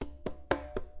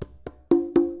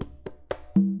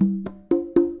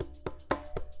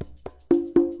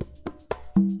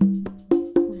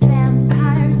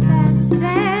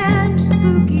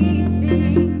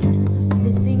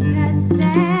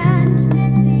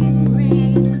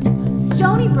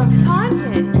Stoneybrook's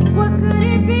haunted. What could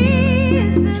it be?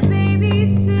 It's the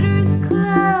Babysitter's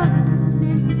Club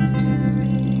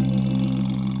mystery.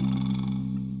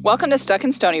 Welcome to Stuck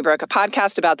in Stony Brook, a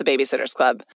podcast about the Babysitter's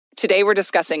Club. Today we're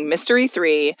discussing Mystery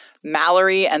 3,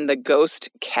 Mallory and the Ghost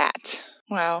Cat.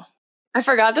 Wow. I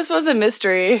forgot this was a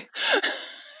mystery.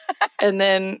 And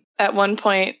then at one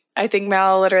point, I think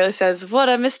Mal literally says, "What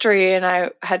a mystery." And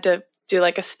I had to do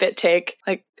like a spit take.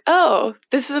 Like, oh,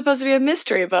 this is supposed to be a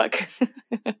mystery book.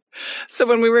 So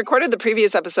when we recorded the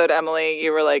previous episode, Emily,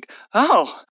 you were like,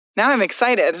 oh, now I'm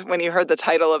excited when you heard the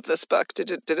title of this book. Did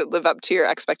it live up to your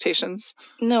expectations?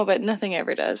 No, but nothing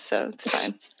ever does, so it's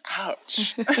fine.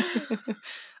 Ouch.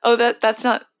 Oh, that's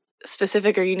not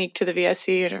specific or unique to the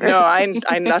VSC universe. No, I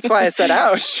that's why I said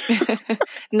ouch.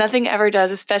 Nothing ever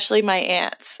does, especially my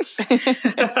aunts.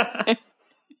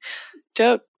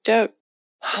 Joke.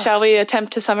 Shall we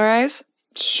attempt to summarize?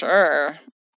 Sure.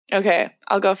 Okay,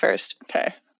 I'll go first.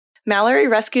 Okay. Mallory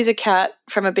rescues a cat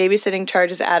from a babysitting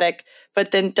charge's attic,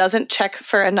 but then doesn't check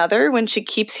for another when she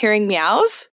keeps hearing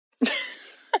meows.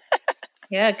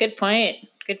 Yeah, good point.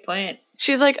 Good point.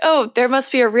 She's like, oh, there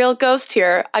must be a real ghost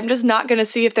here. I'm just not going to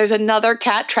see if there's another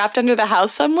cat trapped under the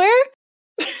house somewhere.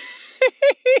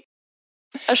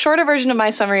 A shorter version of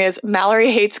my summary is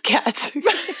Mallory hates cats.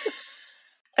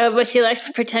 But she likes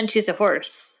to pretend she's a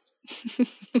horse.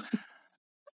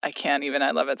 I can't even.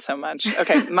 I love it so much.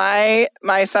 Okay, my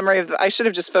summary of I should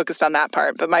have just focused on that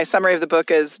part, but my summary of the book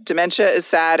is dementia is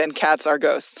sad and cats are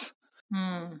ghosts.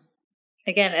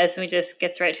 Again, Esme just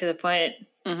gets right to the point.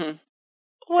 Mm-hmm.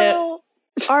 Well,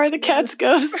 are the cats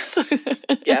ghosts?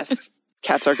 Yes,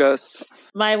 cats are ghosts.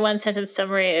 My one sentence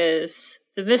summary is,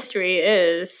 the mystery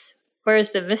is, where's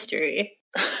the mystery?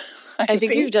 I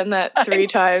think you've done that 3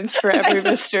 times for every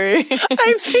mystery.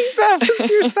 I think that was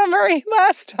your summary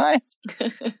last time.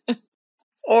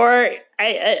 Or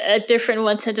a different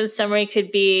one sentence summary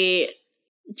could be,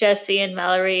 Jesse and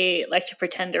Mallory like to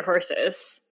pretend they're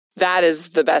horses. That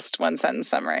is the best one sentence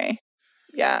summary.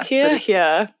 Yeah.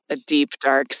 Yeah. A deep,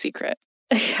 dark secret.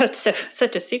 That's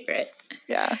such a secret.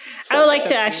 Yeah. I would like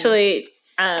to actually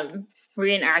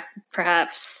reenact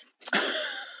perhaps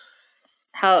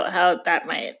how that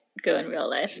might go in real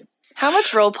life. How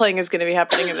much role playing is going to be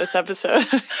happening in this episode?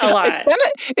 A lot.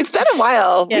 It's been a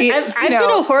while. Yeah, I've been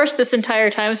a horse this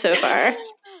entire time so far.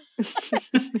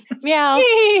 Meow.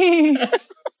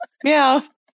 Meow.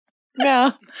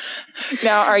 Meow.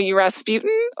 Now, are you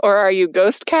Rasputin or are you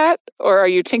Ghost Cat or are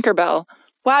you Tinkerbell?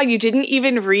 Wow, you didn't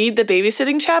even read the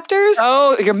babysitting chapters?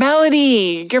 Oh, you're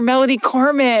Melody. You're Melody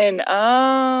Corman.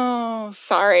 Oh,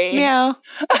 sorry. Meow.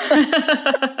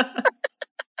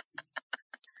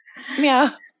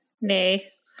 Meow. Nay.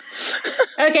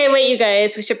 Okay, wait, you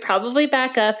guys. We should probably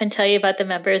back up and tell you about the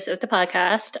members of the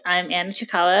podcast. I'm Anna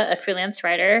Chikawa, a freelance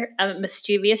writer. I'm a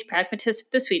mischievous pragmatist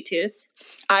with a sweet tooth.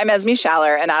 I'm Esme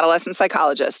Schaller, an adolescent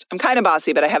psychologist. I'm kind of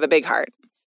bossy, but I have a big heart.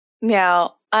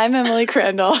 Meow. I'm Emily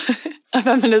Crandall, a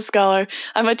feminist scholar.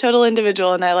 I'm a total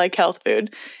individual and I like health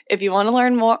food. If you want to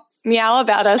learn more meow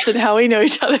about us and how we know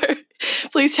each other,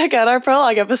 please check out our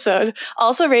prologue episode.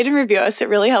 Also, rate and review us. It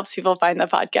really helps people find the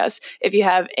podcast. If you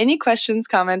have any questions,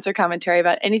 comments, or commentary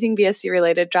about anything BSC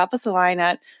related, drop us a line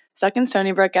at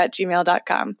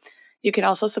stuckinstonybrook@gmail.com. You can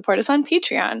also support us on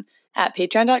Patreon at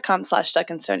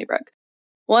patreon.com/stuckinstonybrook.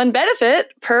 One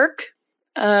benefit, perk,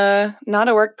 not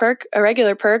a work perk, a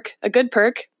regular perk, a good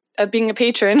perk of being a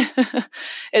patron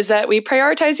is that we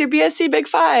prioritize your BSC Big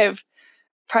Five.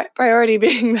 Priority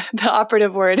being the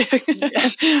operative word.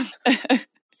 Yes.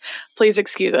 Please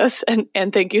excuse us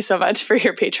and thank you so much for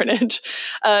your patronage.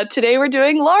 Today we're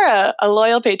doing Laura, a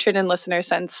loyal patron and listener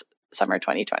since summer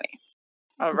 2020.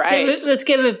 All right. Let's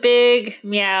give a big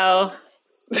meow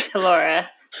to Laura.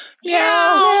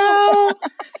 Meow.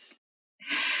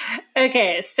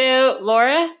 Okay, so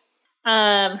Laura,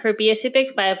 her BSC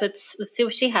Big Five, let's see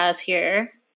what she has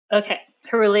here. Okay,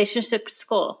 her relationship to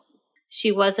school. She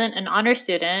wasn't an honor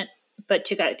student, but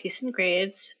she got decent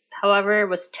grades, however,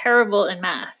 was terrible in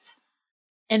math.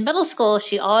 In middle school,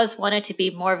 she always wanted to be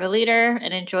more of a leader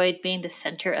and enjoyed being the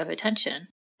center of attention.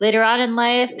 Later on in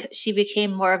life, she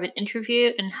became more of an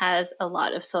introvert and has a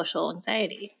lot of social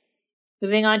anxiety.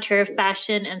 Moving on to her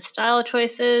fashion and style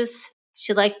choices,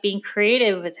 she liked being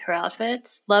creative with her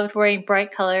outfits, loved wearing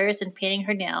bright colors and painting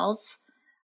her nails.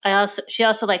 She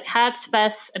also liked hats,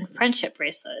 vests, and friendship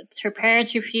bracelets. Her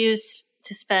parents refused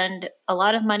to spend a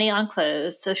lot of money on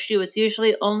clothes, so she was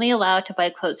usually only allowed to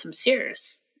buy clothes from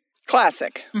Sears.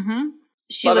 Classic. Mm-hmm.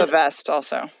 Love a vest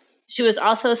also. She was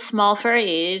also small for her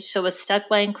age, so was stuck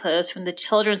buying clothes from the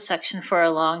children's section for a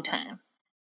long time.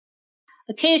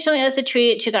 Occasionally, as a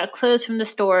treat, she got clothes from the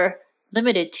store,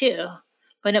 limited too.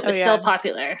 when it was yeah. still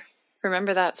popular.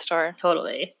 Remember that store?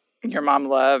 Totally. Your mom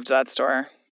loved that store.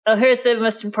 Oh, here's the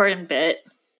most important bit.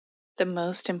 The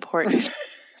most important.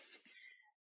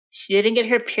 She didn't get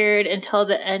her period until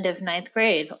the end of 9th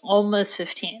grade, almost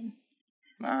 15.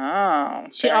 Oh,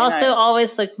 She very also nice.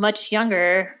 always looked much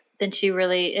younger than she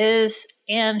really is,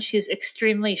 and she's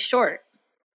extremely short.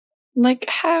 Like,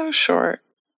 how short?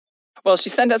 Well, she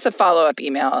sent us a follow-up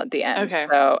email at the end. Okay.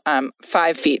 So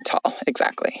 5 feet tall,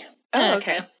 exactly. Oh,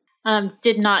 okay.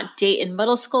 Did not date in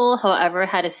middle school, however,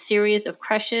 had a series of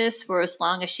crushes for as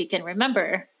long as she can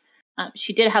remember.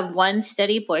 She did have one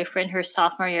steady boyfriend her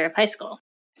sophomore year of high school.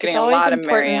 Getting a always lot of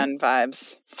important. Marianne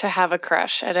vibes. To have a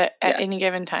crush at Yes. any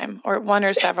given time, or one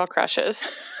or several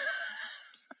crushes.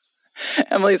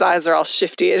 Emily's eyes are all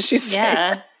shifty as she's saying.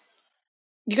 Yeah.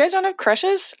 You guys don't have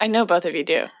crushes? I know both of you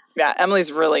do. Yeah,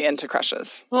 Emily's really into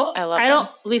crushes. Well, I love I them. don't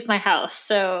leave my house,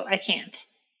 so I can't.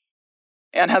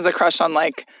 Anne has a crush on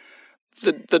like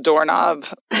the doorknob.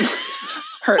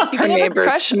 her You her can have a neighbor's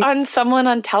crush on someone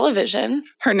on television.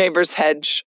 her neighbor's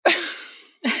hedge.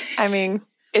 I mean,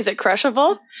 is it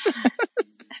crushable?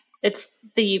 It's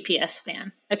the UPS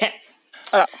man. Okay.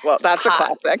 Oh, well, that's a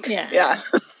Hot. classic. Yeah. Yeah.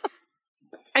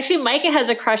 Actually, Micah has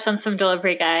a crush on some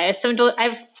delivery guy. It's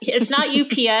not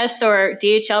UPS or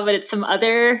DHL, but it's some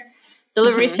other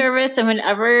delivery Mhm. service. And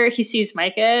whenever he sees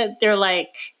Micah, they're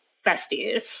like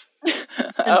besties.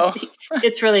 Oh.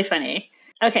 It's really funny.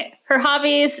 Okay. Her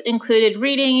hobbies included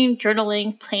reading,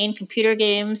 journaling, playing computer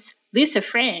games. Lisa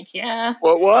Frank, yeah.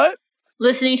 What?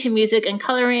 Listening to music and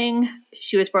coloring.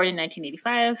 She was born in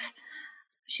 1985.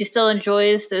 She still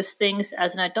enjoys those things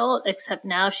as an adult, except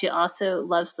now she also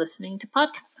loves listening to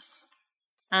podcasts.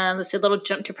 Let's see, a little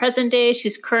jump to present day.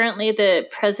 She's currently the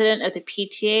president of the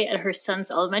PTA at her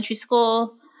son's elementary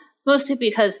school, mostly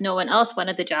because no one else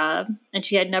wanted the job, and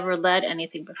she had never led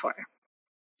anything before.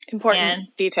 Important And-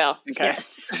 detail. Okay.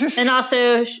 Yes. And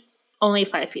also, only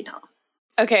 5 feet tall.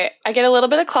 Okay, I get a little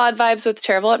bit of Claude vibes with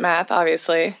terrible at math,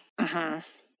 obviously. Mm-hmm.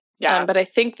 Yeah. But I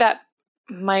think that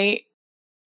might,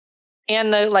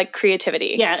 and the like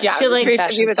creativity. Yeah, Yeah. I feel like fashion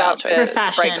creativity with style outfits, choices.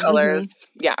 For bright fashion. colors.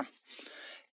 Yeah.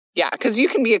 Yeah, because you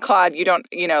can be a Claude. You don't,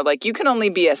 like you can only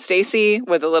be a Stacy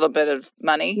with a little bit of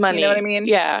money. Money. You know what I mean?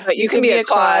 Yeah. But you can be a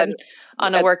Claude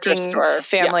on at a the working thrift store.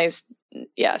 family's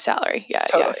salary. Yeah,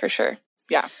 Totally. for sure.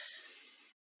 Yeah.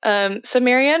 So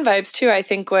Marianne vibes too, I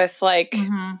think, with like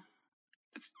Mhm.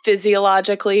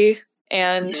 physiologically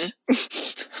and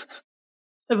Mhm.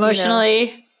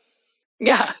 Emotionally.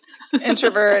 Yeah.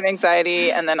 Introvert and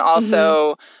anxiety. And then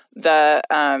also the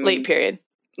late period.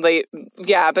 late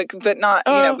but not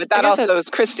Oh, but I that guess also that's- is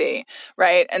Christy,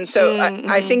 right? And so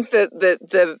I think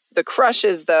the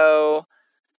crushes, though,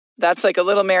 that's like a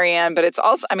little Marianne, but it's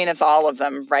also, I mean, it's all of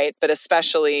them, right? But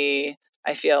especially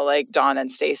I feel like Dawn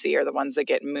and Stacy are the ones that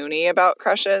get moony about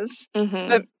crushes.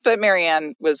 Mhm. But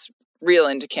Marianne was real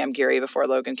into Cam Geary before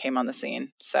Logan came on the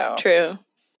scene. So True.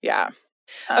 yeah.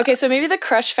 Okay, so maybe the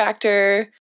crush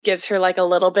factor gives her like a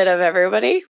little bit of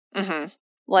everybody. Mm-hmm.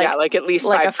 Like, yeah, like at least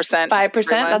like 5%.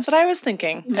 5%. That's what I was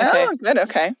thinking. No, Okay. good.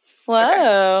 Okay.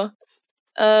 Whoa.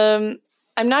 I'm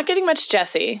not getting much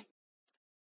Jessie.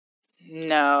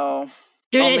 No.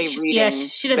 Dude, Only she, reading. yeah,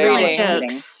 she doesn't Very like reading.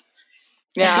 jokes.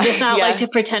 Yeah. She does not Yeah. like to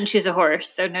pretend she's a horse,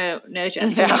 so no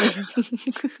Jessica.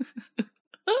 Yeah.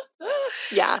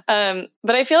 Yeah.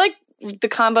 But I feel like the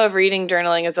combo of reading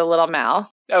journaling is a little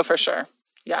Mal. Oh, for sure.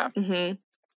 Yeah. Mm-hmm.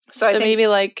 So, So, I think, maybe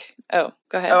like, go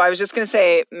ahead. I was just going to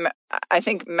say, I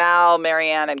think Mal,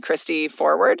 Marianne, and Christy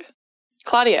forward,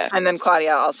 Claudia. and then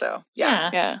Claudia also. Yeah.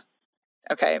 Yeah.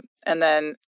 Okay. And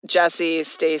then Jesse,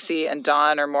 Stacy, and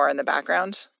Dawn are more in the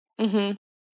background. Mm-hmm.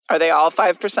 Are they all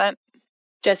 5%?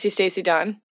 Jessie, Stacy,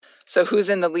 Dawn. So who's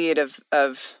in the lead of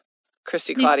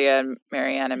Christy, Claudia, and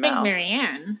Marianne and I think Mal?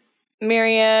 Marianne.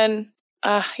 Marianne.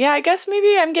 Yeah, I guess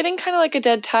maybe I'm getting kind of like a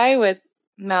dead tie with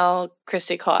Mel,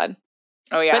 Christy, Claude.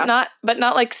 Oh yeah. But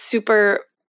not like a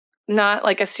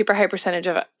super high percentage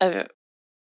of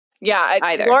Yeah.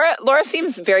 either. Laura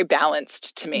seems very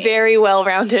balanced to me. very well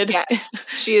rounded. Yes,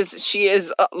 she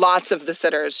is lots of the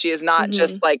sitters. She is not Mhm.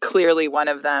 just like clearly one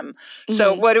of them.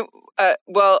 So Mhm. what?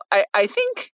 Well, I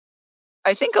think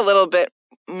a little bit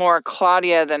more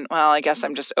Claudia than, well, I guess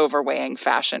I'm just overweighing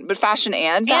fashion, but fashion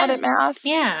and bad And- at math.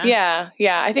 Yeah.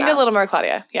 Yeah. I think Yeah. a little more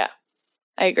Claudia. Yeah.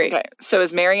 I agree. Okay. So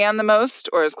is Marianne the most,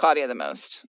 or is Claudia the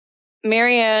most?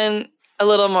 Marianne, a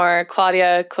little more.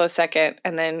 Claudia, close second.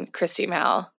 And then Christy,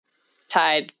 Mal,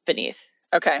 tied beneath.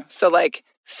 Okay. So like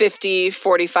 50,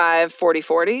 45, 40,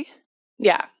 40.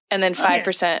 Yeah. And then Okay.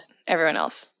 5% everyone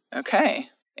else. Okay.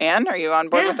 Anne, are you on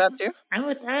board Yeah. with that too? I'm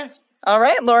with that. All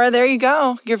right, Laura, there you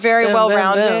go. You're very Boom, well boom,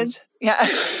 rounded. Yeah.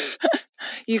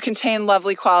 You contain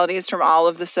lovely qualities from all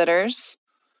of the sitters.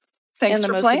 Thanks and the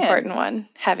for most playing. important one,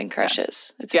 having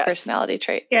crushes. It's a Yes. personality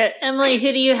trait. Yeah, Emily,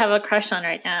 who do you have a crush on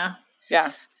right now?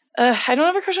 Yeah. I don't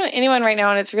have a crush on anyone right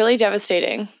now, and it's really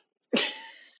devastating.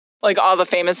 Like all the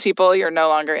famous people you're no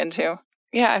longer into.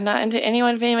 Yeah, I'm not into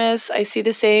anyone famous. I see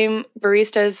the same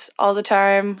baristas all the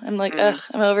time. I'm like, ugh,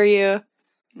 I'm over you.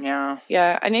 Yeah.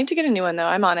 Yeah, I need to get a new one, though.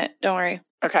 I'm on it. Don't worry.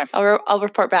 Okay. I'll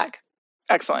report back.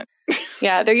 Excellent.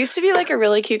 Yeah, there used to be like a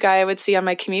really cute guy I would see on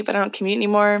my commute, but I don't commute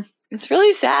anymore. It's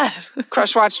really sad.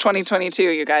 Crush Watch 2022,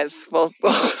 you guys. We'll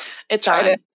It's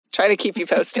try to keep you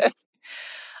posted.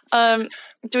 Do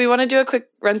we want to do a quick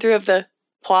run through of the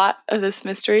plot of this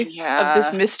mystery? Yeah. Of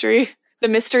this mystery? The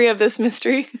mystery of this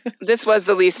mystery? This was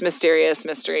the least mysterious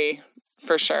mystery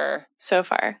for sure. So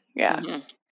far. Yeah. Mhm.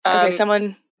 Okay,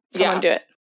 someone yeah. do it.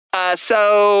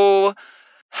 So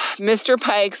Mr.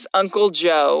 Pike's Uncle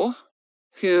Joe,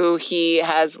 who he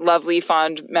has lovely,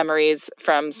 fond memories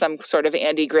from some sort of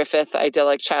Andy Griffith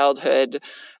idyllic childhood,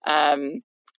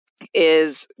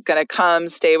 is going to come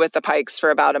stay with the Pikes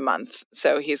for about a month.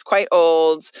 So he's quite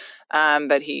old,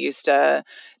 but he used to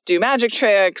do magic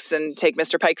tricks and take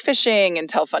Mr. Pike fishing and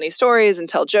tell funny stories and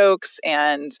tell jokes.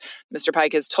 And Mr.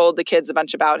 Pike has told the kids a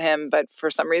bunch about him, but for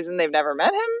some reason they've never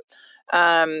met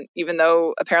him, even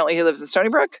though apparently he lives in Stony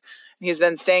Brook. He's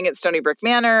been staying at Stony Brook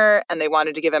Manor, and they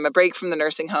wanted to give him a break from the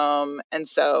nursing home. And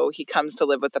so he comes to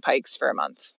live with the Pikes for a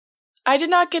month. I did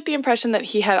not get the impression that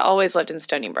he had always lived in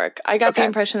Stony Brook. I got the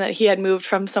impression that he had moved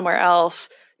from somewhere else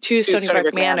to Stony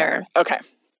Brook Manor. Okay.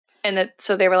 And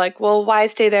so they were like, well, why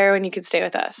stay there when you could stay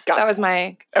with us? That was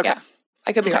my... Okay. Yeah,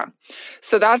 I could be wrong.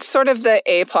 So that's sort of the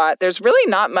A plot. There's really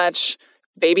not much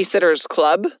Babysitter's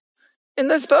Club in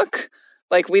this book.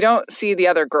 Like, we don't see the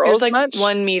other girls There's like much.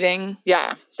 one meeting.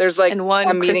 Yeah. There's like and one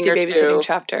a meeting Christy or babysitting two.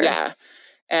 chapter. Yeah.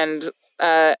 And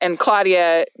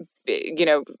Claudia,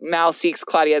 Mal seeks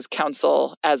Claudia's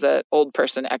counsel as an old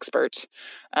person expert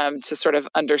to sort of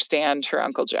understand her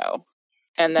Uncle Joe.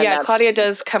 And then Claudia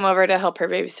does come over to help her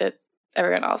babysit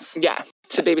everyone else. Yeah,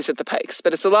 to babysit the Pikes.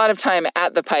 But it's a lot of time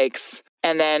at the Pikes.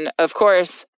 And then, of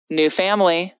course, new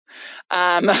family.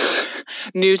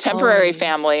 New temporary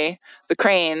family, the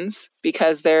Cranes,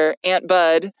 because their Aunt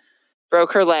Bud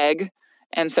broke her leg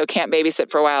and so can't babysit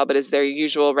for a while, but is their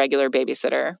usual regular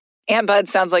babysitter. Aunt Bud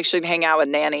sounds like she'd hang out with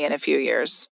Nanny in a few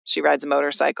years. She rides a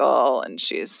motorcycle and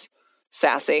she's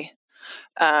sassy.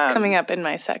 It's coming up in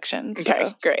my section. So.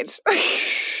 Okay, great.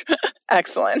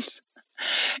 Excellent.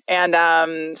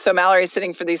 And so Mallory's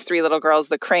sitting for these three little girls,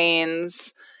 the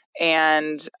Cranes,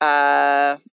 and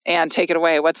take it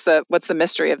away. What's the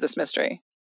mystery of this mystery?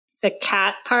 The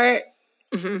cat part.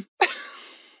 Mm-hmm.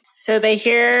 So they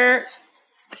hear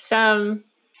some...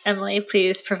 Emily,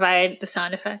 please provide the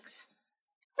sound effects.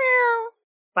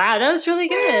 Wow, that was really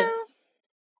good.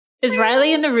 Is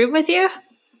Riley in the room with you?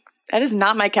 That is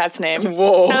not my cat's name.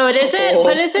 Whoa. Oh, it isn't?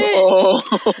 What is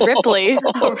it? Ripley.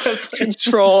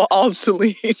 Control, Alt,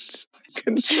 Delete.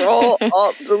 Control,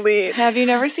 Alt, Delete. Have you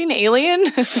never seen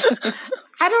Alien?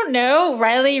 I don't know.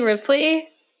 Riley Ripley?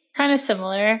 Kind of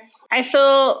similar. I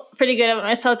feel pretty good about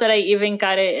myself that I even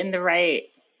got it in the right...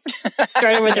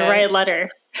 Started with the right letter.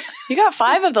 You got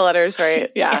 5 of the letters right.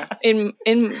 Yeah. In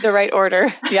the right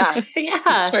order. Yeah. Yeah.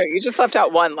 That's true. You just left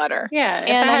out one letter. Yeah.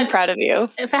 And I'm proud of you.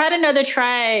 If I had another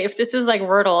try, if this was like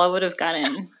Wordle, I would have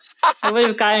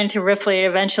gotten to Ripley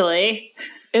eventually.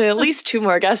 And at least 2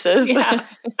 more guesses. Yeah.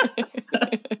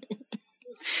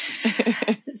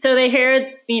 So they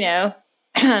hear,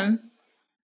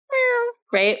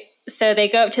 right? So they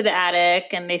go up to the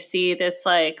attic and they see this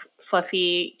like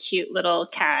fluffy, cute little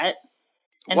cat.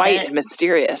 And White and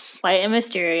mysterious. White and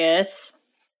mysterious.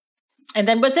 And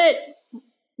then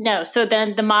no, so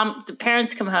then the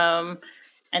parents come home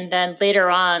and then later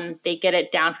on they get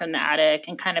it down from the attic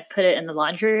and kind of put it in the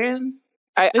laundry room.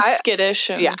 It's skittish.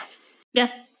 Yeah. Yeah.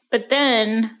 But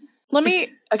then...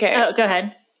 Okay. Oh, go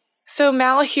ahead. So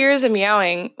Mal hears a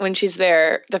meowing when she's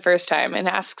there the first time and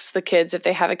asks the kids if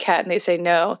they have a cat and they say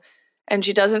no. And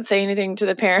she doesn't say anything to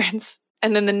the parents.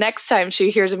 And then the next time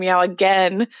she hears a meow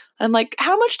again, I'm like,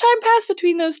 how much time passed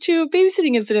between those 2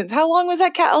 babysitting incidents? How long was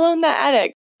that cat alone in that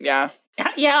attic? Yeah.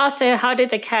 Yeah, also, how did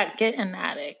the cat get in the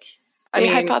attic? They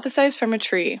hypothesized from a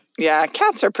tree. Yeah,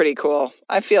 cats are pretty cool.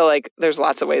 I feel like there's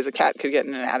lots of ways a cat could get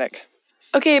in an attic.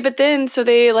 Okay, but then, so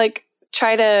they,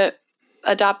 try to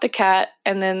adopt the cat,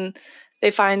 and then they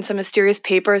find some mysterious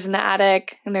papers in the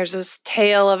attic, and there's this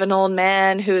tale of an old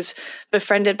man who's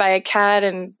befriended by a cat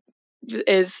and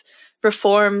is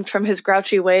reformed from his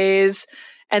grouchy ways.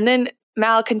 And then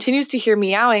Mal continues to hear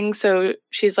meowing, so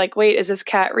she's like, wait, is this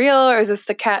cat real, or is this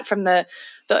the cat from the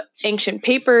the ancient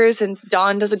papers, and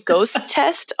Dawn does a ghost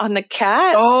test on the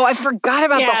cat. Oh, I forgot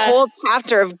about the whole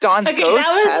chapter of Dawn's ghost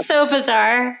that was test. so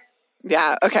bizarre.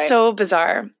 Yeah, okay. So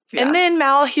bizarre. Yeah. And then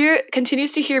Mal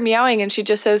continues to hear meowing, and she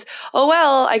just says, "Oh,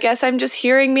 well, I guess I'm just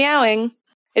hearing meowing.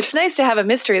 It's nice to have a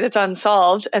mystery that's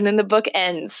unsolved." And then the book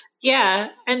ends.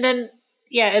 Yeah. And then,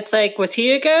 it's like, was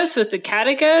he a ghost? Was the cat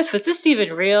a ghost? Was this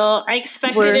even real? I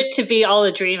expected it to be all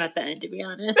a dream at the end, to be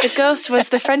honest. The ghost was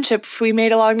the friendship we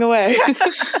made along the way.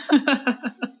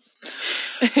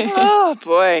 Oh,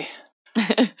 boy.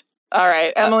 All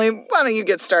right, Emily, why don't you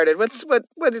get started? What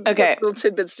little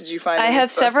tidbits did you find? I in have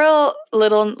this book? several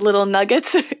little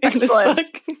nuggets in Excellent. this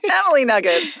book. Emily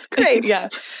nuggets. Great. Yeah.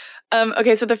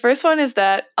 Okay, so the first one is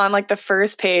that on like the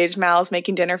first page, Mal's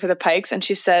making dinner for the Pikes, and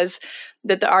she says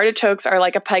that the artichokes are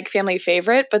like a Pike family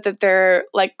favorite, but that they're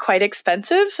like quite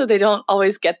expensive, so they don't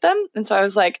always get them. And so I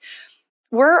was like,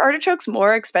 were artichokes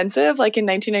more expensive like in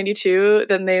 1992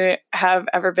 than they have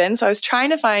ever been? So I was trying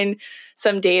to find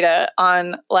some data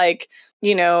on like,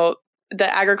 the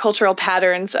agricultural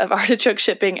patterns of artichoke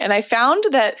shipping. And I found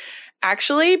that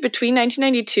actually between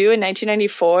 1992 and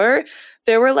 1994,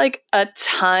 there were like a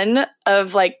ton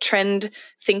of like trend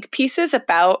think pieces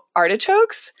about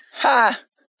artichokes. Ha!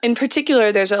 In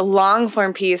particular, there's a long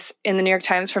form piece in the New York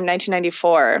Times from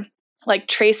 1994, like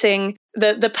tracing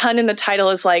the pun in the title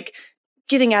is like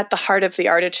getting at the heart of the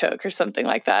artichoke or something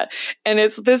like that. And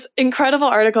it's this incredible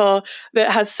article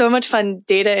that has so much fun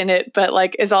data in it, but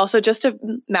like is also just a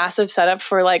massive setup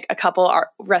for like a couple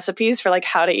recipes for like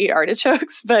how to eat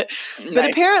artichokes. But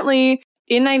apparently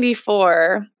in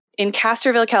 94 in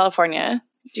Castroville, California,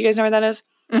 do you guys know where that is?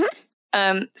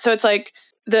 Mm-hmm. So it's like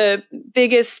the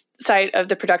biggest site of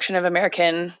the production of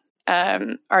American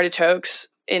artichokes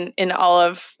in all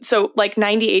of, so like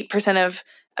 98% of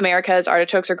America's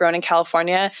artichokes are grown in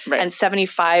California, and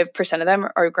 75% of them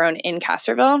are grown in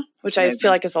Castroville, which I feel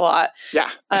like is a lot. Yeah.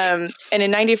 And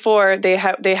in 94, they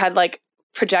had like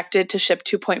projected to ship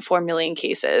 2.4 million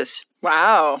cases.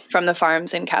 Wow. From the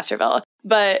farms in Castroville.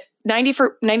 But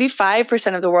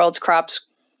 95% of the world's crops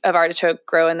of artichoke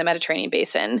grow in the Mediterranean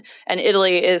basin, and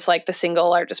Italy is like the single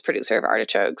largest producer of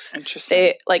artichokes. Interesting.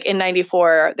 They like in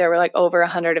 94 there were like over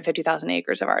 150,000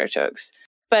 acres of artichokes.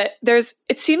 But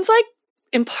it seems like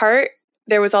in part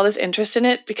there was all this interest in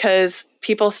it because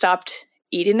people stopped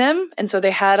eating them, and so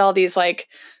they had all these like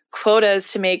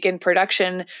quotas to make in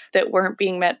production that weren't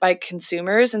being met by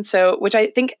consumers, and so which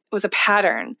I think was a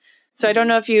pattern. So I don't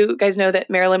know if you guys know that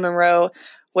Marilyn Monroe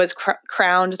was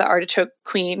crowned the artichoke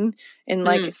queen in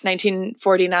like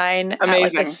 1949 at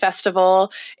like this festival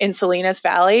in Salinas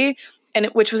Valley, and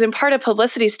which was in part a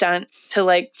publicity stunt to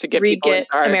get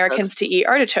Americans to eat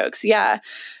artichokes. Yeah.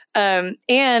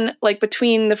 And like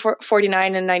between the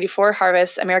 49 and 94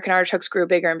 harvests, American artichokes grew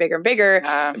bigger and bigger and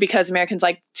bigger because Americans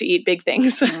like to eat big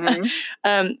things.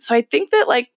 Mm-hmm. So I think that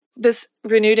like this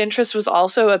renewed interest was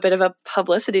also a bit of a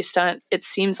publicity stunt, it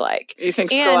seems like. You think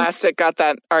Scholastic got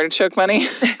that artichoke money?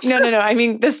 No. I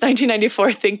mean, this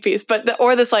 1994 think piece,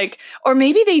 or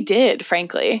maybe they did,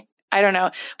 frankly. I don't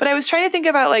know. But I was trying to think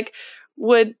about like,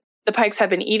 would the Pikes have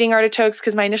been eating artichokes?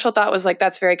 Because my initial thought was like,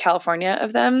 that's very California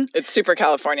of them. It's super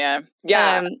California.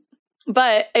 Yeah.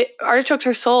 But artichokes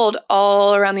are sold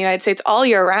all around the United States all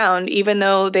year round, even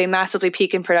though they massively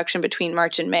peak in production between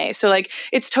March and May. So like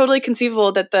it's totally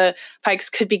conceivable that the Pikes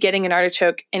could be getting an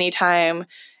artichoke anytime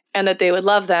and that they would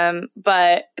love them.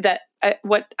 But that I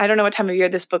don't know what time of year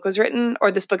this book was written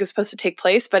or this book is supposed to take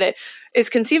place, but it is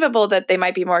conceivable that they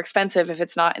might be more expensive if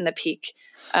it's not in the peak.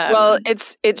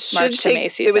 It should March to May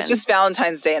season. It was just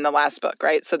Valentine's Day in the last book,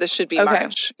 right? So this should be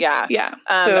March. Yeah. Yeah.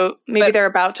 So maybe they're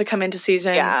about to come into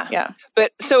season. Yeah.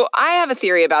 But so I have a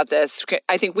theory about this.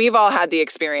 I think we've all had the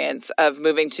experience of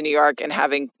moving to New York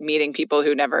and meeting people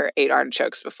who never ate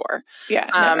artichokes before. Yeah.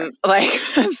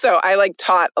 So I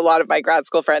taught a lot of my grad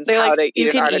school friends how to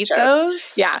eat an artichoke. You can eat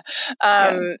those? Yeah.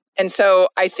 And so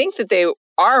I think that they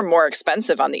are more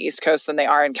expensive on the East Coast than they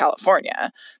are in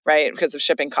California, right? Because of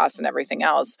shipping costs and everything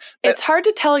else. But, it's hard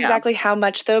to tell exactly how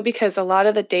much though, because a lot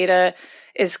of the data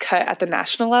is cut at the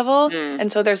national level.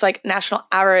 And so there's like national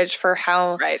average for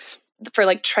how, for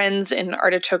like trends in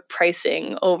artichoke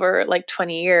pricing over like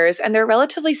 20 years. And they're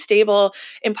relatively stable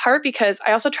in part because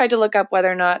I also tried to look up whether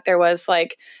or not there was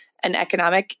like an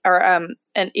economic or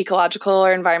an ecological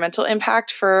or environmental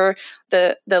impact for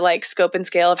the like scope and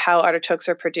scale of how artichokes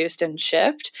are produced and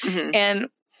shipped. Mm-hmm. And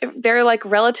they're like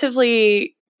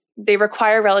they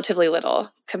require relatively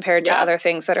little compared to other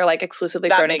things that are like exclusively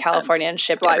grown in California and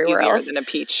shipped everywhere else. Than a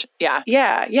peach. Yeah.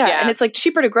 And it's like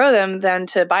cheaper to grow them than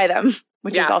to buy them,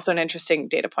 which is also an interesting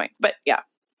data point. But yeah.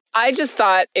 I just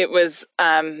thought it was,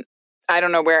 I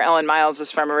don't know where Ellen Miles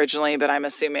is from originally, but I'm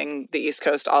assuming the East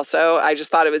Coast also. I just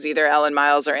thought it was either Ellen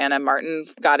Miles or Anna Martin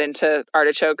got into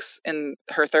artichokes in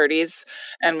her 30s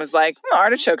and was like,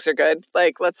 artichokes are good.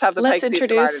 Like, let's have the Pike eat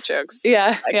some artichokes.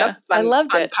 Yeah, like, yeah. That's fun, I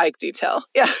loved it. Pike detail.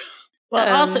 Yeah.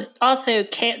 Well, also,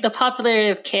 the popularity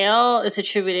of kale is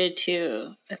attributed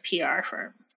to a PR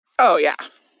firm. Oh, yeah.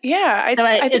 Yeah,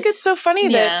 I think it's so funny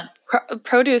that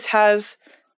produce has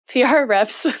PR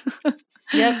reps.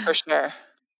 Yep, for sure.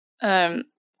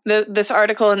 This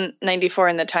article in 94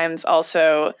 in the Times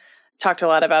also talked a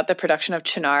lot about the production of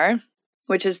Cynar,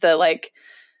 which is the like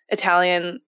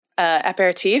Italian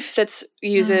aperitif that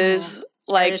uses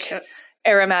like artichoke.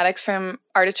 Aromatics from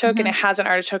artichoke, and it has an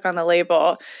artichoke on the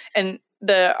label. And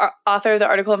the author of the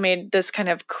article made this kind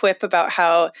of quip about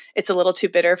how it's a little too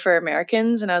bitter for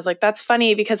Americans. And I was like, that's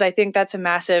funny because I think that's a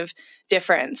massive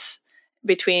difference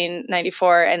between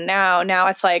 94 and now. Now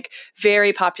it's like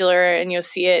very popular and you'll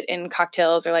see it in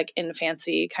cocktails or like in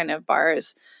fancy kind of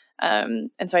bars.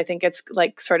 And so I think it's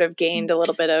like sort of gained a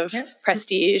little bit of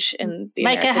prestige in the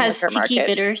Micah American has liquor market. tiki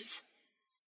bitters.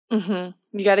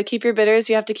 You got to keep your bitters.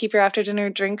 You have to keep your after dinner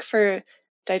drink for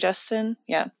digestion.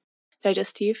 Yeah.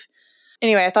 Digestive.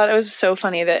 Anyway, I thought it was so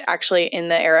funny that actually in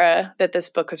the era that this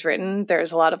book was written,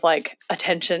 there's a lot of like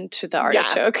attention to the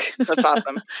artichoke. Yeah, that's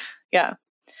awesome. Yeah.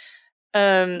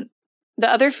 The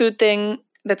other food thing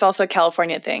that's also a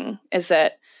California thing is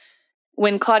that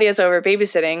when Claudia's over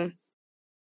babysitting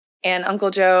and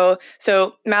Uncle Joe,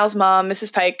 so Mal's mom,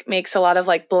 Mrs. Pike, makes a lot of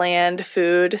like bland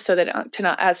food so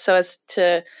as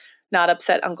to not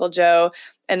upset Uncle Joe.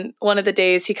 And one of the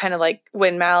days he kind of like,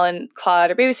 when Mal and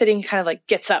Claude are babysitting, he kind of like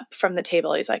gets up from the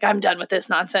table. He's like, I'm done with this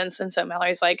nonsense. And so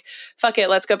Mallory's like, fuck it,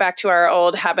 let's go back to our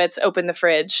old habits, open the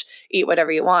fridge, eat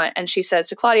whatever you want. And she says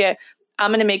to Claudia,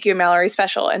 I'm going to make you a Mallory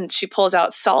special. And she pulls out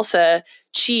salsa,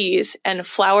 cheese, and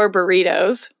flour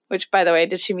burritos, which, by the way,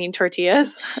 did she mean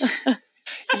tortillas?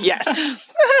 Yes.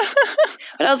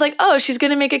 But I was like, oh, she's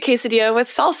going to make a quesadilla with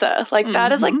salsa. Like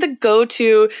that is like the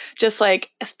go-to, just like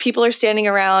as people are standing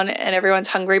around and everyone's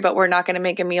hungry, but we're not going to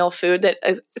make a meal food that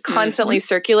is constantly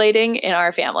circulating in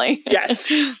our family.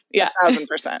 Yes. Yeah.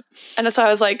 1,000%. And so I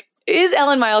was like, is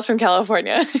Ellen Miles from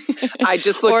California? I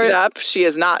just looked it up. She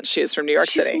is not. She is from New York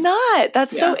City. She's not.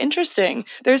 That's so interesting.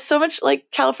 There's so much like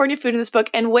California food in this book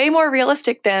and way more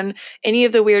realistic than any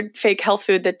of the weird fake health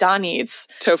food that Don eats.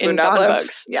 Tofu in nut Don loaf.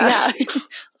 books. Yeah.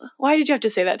 Why did you have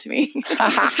to say that to me?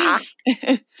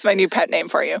 It's my new pet name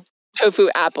for you. Tofu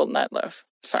apple nut loaf.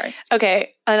 Sorry.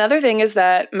 Okay. Another thing is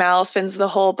that Mal spends the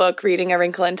whole book reading A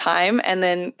Wrinkle in Time and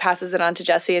then passes it on to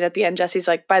Jessie. And at the end, Jessie's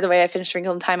like, by the way, I finished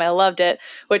Wrinkle in Time. I loved it,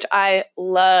 which I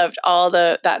loved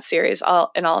that series,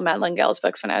 all of Madeleine Gale's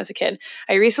books when I was a kid.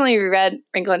 I recently reread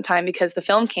Wrinkle in Time because the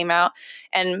film came out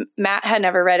and Matt had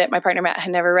never read it. My partner Matt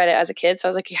had never read it as a kid. So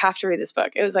I was like, you have to read this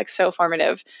book. It was like so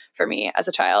formative for me as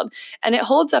a child. And it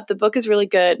holds up. The book is really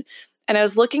good. And I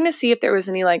was looking to see if there was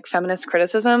any like feminist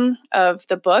criticism of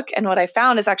the book. And what I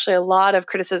found is actually a lot of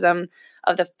criticism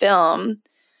of the film,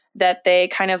 that they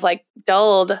kind of like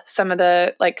dulled some of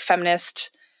the like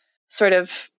feminist sort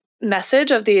of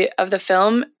message of the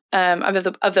film,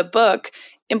 of the book,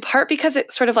 in part because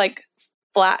it sort of like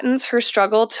flattens her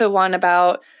struggle to one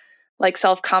about like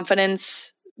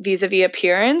self-confidence vis-a-vis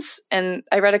appearance. And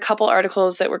I read a couple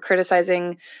articles that were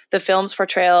criticizing the film's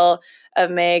portrayal of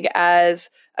Meg as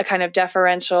a kind of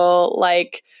deferential,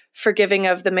 like forgiving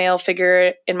of the male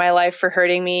figure in my life for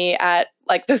hurting me, at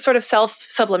like the sort of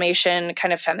self-sublimation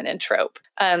kind of feminine trope,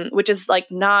 which is like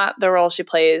not the role she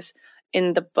plays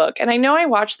in the book. And I know I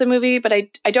watched the movie, but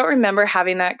I don't remember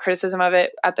having that criticism of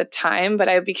it at the time, but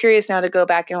I would be curious now to go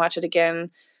back and watch it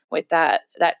again with that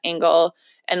angle.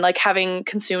 And like having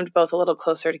consumed both a little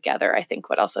closer together, I think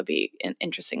would also be an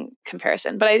interesting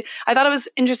comparison. But I thought it was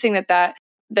interesting that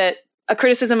a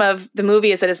criticism of the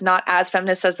movie is that it's not as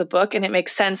feminist as the book. And it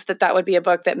makes sense that would be a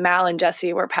book that Mal and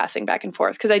Jessie were passing back and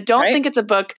forth. Because I don't think it's a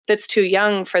book that's too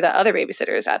young for the other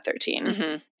babysitters at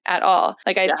 13 at all.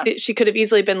 Like she could have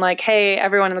easily been like, hey,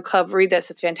 everyone in the club, read this.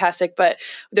 It's fantastic. But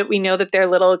that we know that they're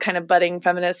little kind of budding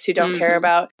feminists who don't care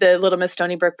about the Little Miss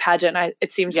Stony Brook pageant.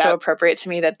 It seems so appropriate to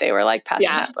me that they were like passing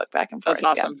that book back and forth.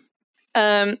 That's awesome.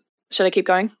 Yeah. Should I keep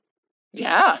going?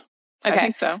 Yeah. Okay. I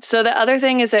think so. So the other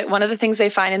thing is that one of the things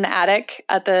they find in the attic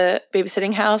at the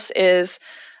babysitting house is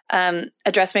a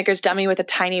dressmaker's dummy with a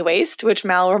tiny waist, which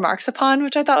Mal remarks upon,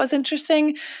 which I thought was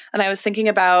interesting. And I was thinking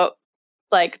about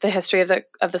like the history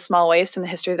of the small waist and the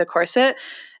history of the corset.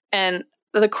 And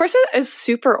the corset is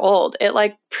super old. It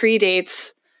like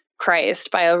predates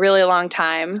Christ by a really long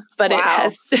time, but it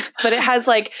has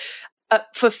like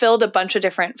fulfilled a bunch of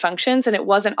different functions, and it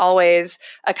wasn't always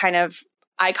a kind of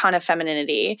icon of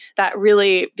femininity that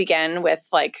really began with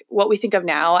like what we think of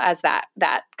now as that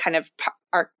kind of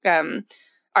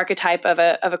archetype of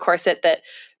a corset that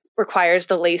requires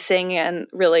the lacing and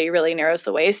really, really narrows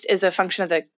the waist is a function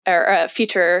of a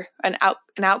feature, an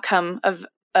outcome of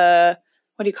what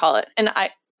do you call it? An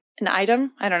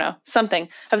item? I don't know. Something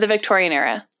of the Victorian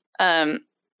era.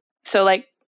 So like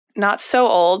not so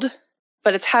old,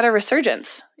 but it's had a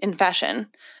resurgence in fashion,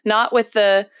 not with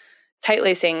the tight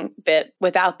lacing bit,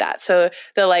 without that. So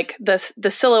the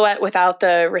silhouette without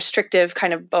the restrictive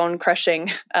kind of bone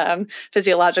crushing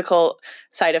physiological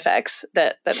side effects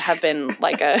that have been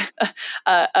like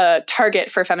a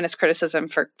target for feminist criticism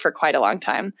for quite a long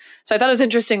time. So I thought it was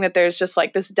interesting that there's just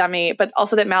like this dummy, but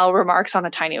also that Mal remarks on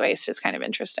the tiny waist is kind of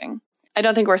interesting. I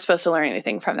don't think we're supposed to learn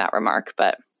anything from that remark,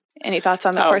 but any thoughts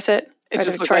on the corset? It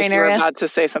just looked like you were about to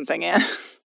say something, Anne.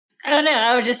 I don't know.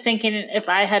 I was just thinking if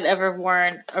I had ever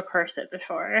worn a corset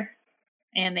before.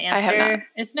 And the answer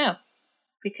is no.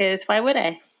 Because why would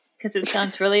I? Because it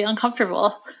sounds really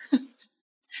uncomfortable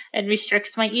and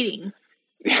restricts my eating.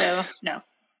 So, no.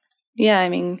 Yeah, I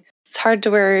mean, it's hard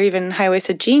to wear even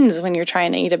high-waisted jeans when you're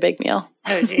trying to eat a big meal.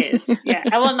 Oh, geez. Yeah,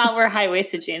 I will not wear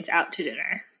high-waisted jeans out to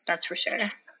dinner. That's for sure.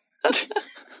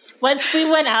 Once we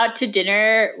went out to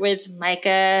dinner with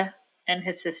Micah and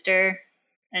his sister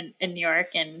in New York,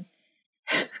 and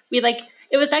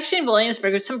it was actually in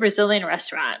Williamsburg. It was some Brazilian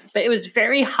restaurant, but it was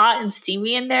very hot and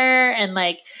steamy in there. And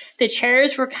like the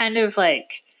chairs were kind of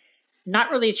like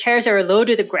not really chairs, they were low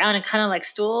to the ground and kind of like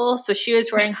stools. So she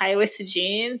was wearing high-waisted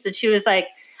jeans and she was like,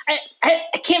 I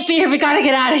can't be here. We got to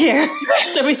get out of here.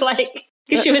 So we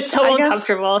because she was so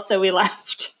uncomfortable. So we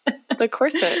left. The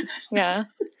corset. Yeah.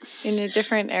 In a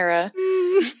different era.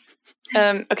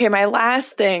 Okay. My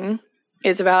last thing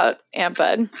is about Aunt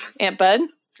Bud. Aunt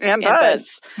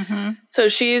Buds. Mm-hmm. So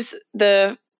she's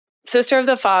the sister of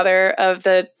the father of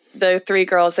the three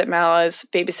girls that Mal is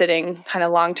babysitting kind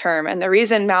of long term. And the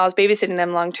reason Mal is babysitting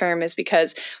them long term is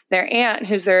because their aunt,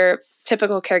 who's their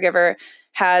typical caregiver,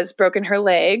 has broken her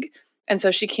leg. And so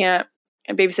she can't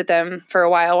babysit them for a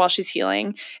while she's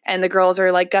healing. And the girls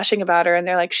are like gushing about her. And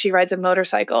they're like, she rides a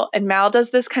motorcycle. And Mal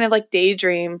does this kind of like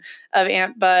daydream of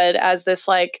Aunt Bud as this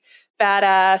like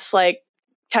badass, like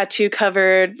tattoo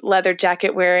covered leather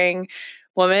jacket wearing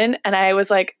woman. And I was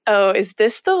like, oh, is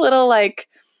this the little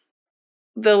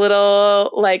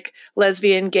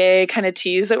lesbian gay kind of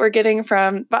tease that we're getting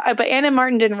from, but Anna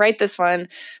Martin didn't write this one,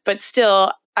 but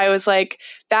still I was like,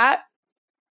 that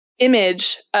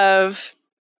image of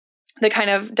the kind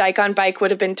of dyke on bike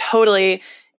would have been totally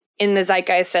in the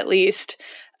zeitgeist at least.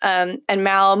 And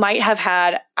Mal might have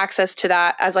had access to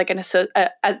that as like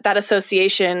that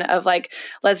association of like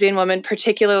lesbian women,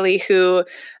 particularly who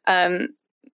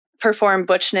perform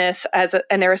butchness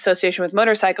and their association with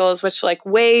motorcycles, which like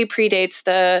way predates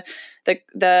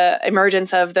the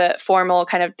emergence of the formal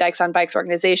kind of Dykes on Bikes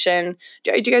organization.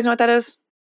 Do you guys know what that is?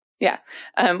 Yeah,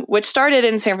 which started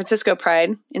in San Francisco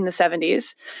Pride in the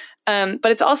 70s.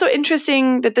 But it's also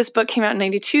interesting that this book came out in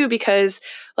 92 because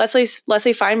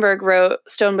Leslie Feinberg wrote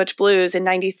Stone Butch Blues in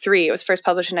 93. It was first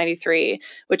published in 93,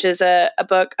 which is a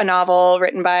novel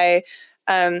written by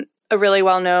a really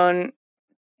well-known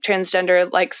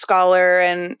transgender like scholar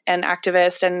and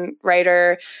activist and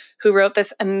writer who wrote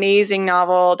this amazing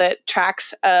novel that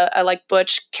tracks a like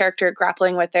butch character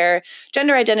grappling with their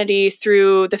gender identity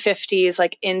through the 50s,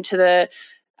 like into the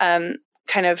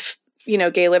kind of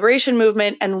gay liberation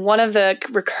movement. And one of the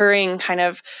recurring kind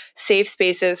of safe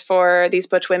spaces for these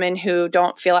butch women who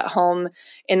don't feel at home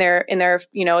in their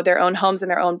their own homes and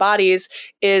their own bodies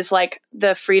is like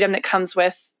the freedom that comes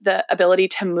with the ability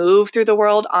to move through the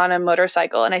world on a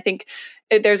motorcycle. And I think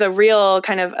there's a real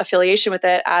kind of affiliation with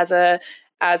it as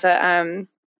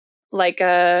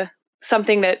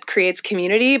something that creates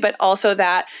community, but also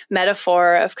that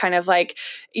metaphor of kind of like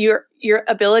your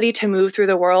ability to move through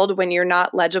the world when you're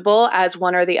not legible as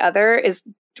one or the other is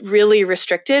really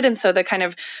restricted. And so the kind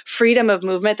of freedom of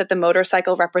movement that the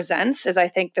motorcycle represents is, I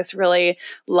think, this really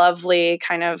lovely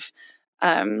kind of,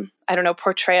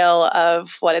 portrayal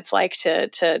of what it's like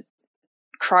to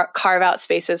carve out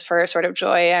spaces for sort of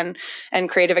joy and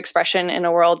creative expression in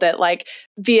a world that like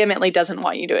vehemently doesn't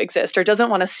want you to exist or doesn't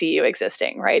want to see you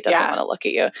existing, right? Doesn't want to look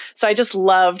at you. So I just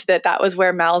loved that was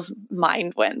where Mal's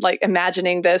mind went, like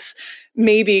imagining this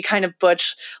maybe kind of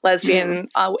butch lesbian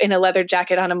in a leather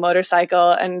jacket on a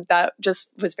motorcycle. And that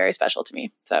just was very special to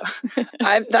me. So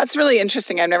that's really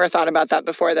interesting. I've never thought about that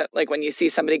before, that like when you see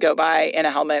somebody go by in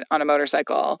a helmet on a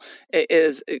motorcycle, it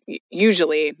is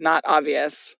usually not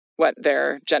obvious what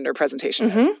their gender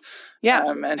presentation is. Yeah.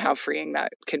 And how freeing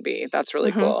that can be. That's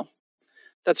really cool.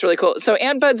 That's really cool. So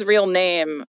Aunt Bud's real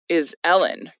name is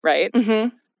Ellen, right?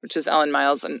 Mm-hmm. Which is Ellen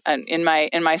Miles. And in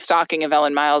my stalking of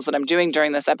Ellen Miles that I'm doing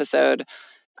during this episode,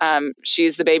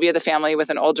 she's the baby of the family with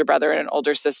an older brother and an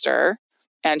older sister.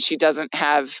 And she doesn't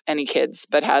have any kids,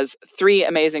 but has 3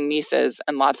 amazing nieces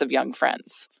and lots of young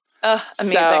friends. Oh,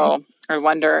 amazing. So I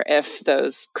wonder if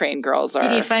those Crane girls are...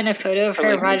 Did you find a photo of her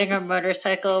really riding nieces. a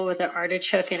motorcycle with an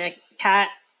artichoke and a cat?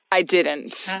 I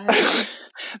didn't.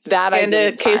 That And I a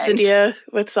didn't find. quesadilla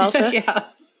with salsa. Yeah.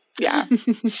 Yeah.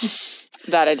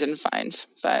 That I didn't find.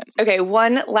 But Okay,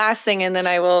 one last thing, and then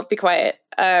I will be quiet.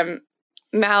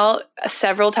 Mal,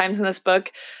 several times in this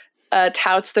book,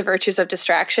 touts the virtues of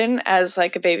distraction as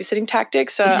like a babysitting tactic.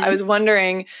 So I was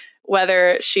wondering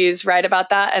whether she's right about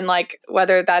that and like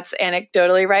whether that's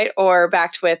anecdotally right or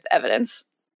backed with evidence.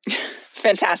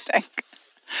 fantastic.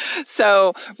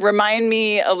 So remind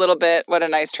me a little bit, what a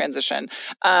nice transition.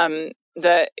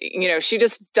 She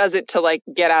just does it to like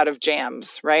get out of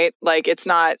jams, right? Like it's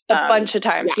not a bunch of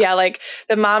times. Yeah. Like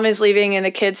the mom is leaving and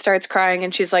the kid starts crying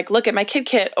and she's like, look at my kid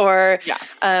kit, or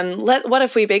what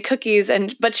if we bake cookies?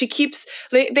 But she keeps,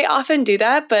 they often do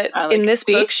that. But in this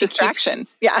book, she distraction.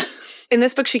 In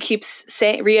this book, she keeps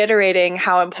reiterating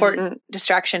how important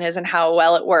distraction is and how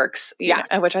well it works.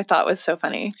 Which I thought was so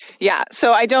funny. Yeah.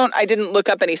 So I didn't look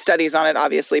up any studies on it,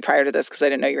 obviously, prior to this, because I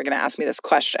didn't know you were going to ask me this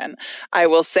question. I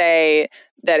will say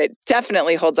that it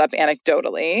definitely holds up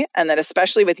anecdotally, and that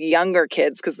especially with younger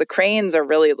kids, because the Cranes are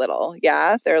really little.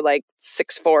 Yeah. They're like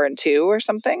 6, 4, and 2 or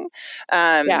something.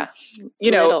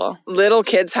 Little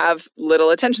kids have little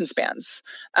attention spans,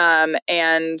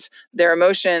 and their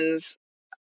emotions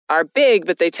are big,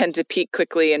 but they tend to peak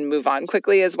quickly and move on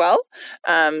quickly as well.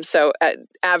 So at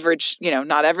average,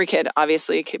 not every kid,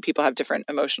 obviously people have different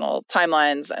emotional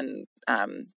timelines, and,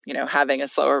 having a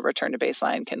slower return to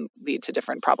baseline can lead to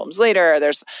different problems later.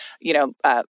 There's,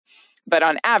 but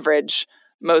on average,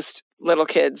 most little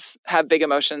kids have big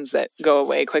emotions that go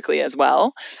away quickly as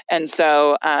well. And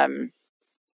so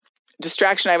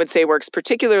distraction, I would say, works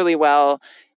particularly well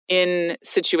in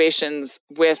situations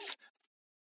with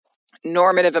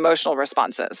normative emotional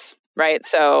responses, right?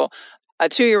 So a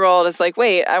 2-year-old is like,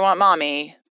 wait, I want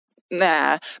mommy.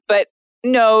 Nah, but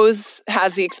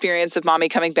has the experience of mommy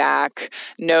coming back,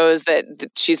 knows that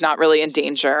she's not really in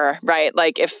danger, right?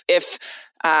 Like if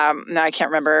now I can't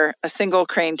remember a single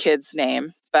Crane kid's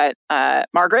name, but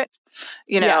Margaret,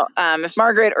 if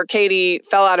Margaret or Katie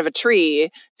fell out of a tree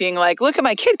being like, look at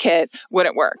my kid kit,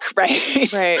 wouldn't work.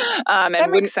 Right. Right.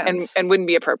 That makes sense. And wouldn't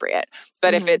be appropriate.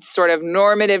 But if it's sort of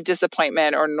normative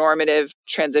disappointment or normative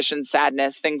transition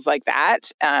sadness, things like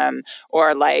that,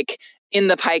 or like in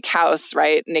the Pike house,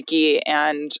 right? Nikki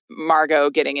and Margot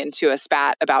getting into a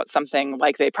spat about something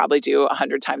like they probably do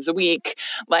 100 times a week.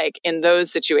 Like in those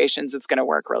situations, it's going to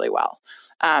work really well.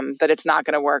 But it's not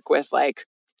going to work with like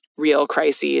real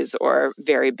crises or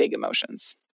very big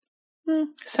emotions.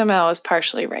 Somehow is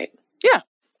partially right. Yeah.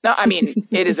 No, I mean,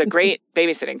 it is a great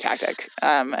babysitting tactic,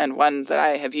 and one that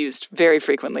I have used very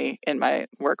frequently in my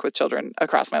work with children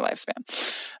across my lifespan.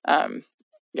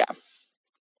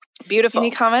 Beautiful. Any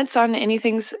comments on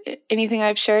anything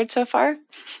I've shared so far?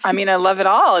 I mean, I love it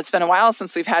all. It's been a while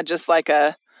since we've had just like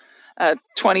a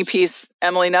 20-piece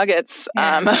Emily Nuggets.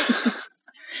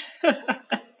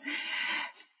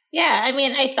 Yeah, I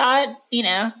mean, I thought,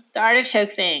 the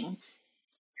artichoke thing.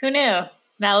 Who knew?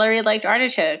 Mallory liked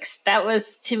artichokes. That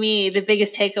was, to me, the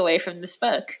biggest takeaway from this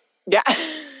book. Yeah.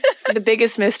 The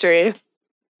biggest mystery.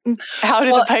 How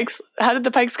did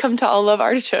the Pikes come to all love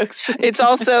artichokes? It's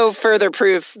also further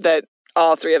proof that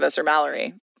all 3 of us are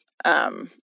Mallory.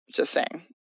 Just saying.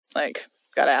 Like,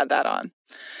 gotta add that on.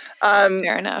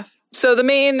 Fair enough. So the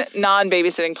main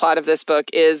non-babysitting plot of this book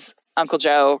is Uncle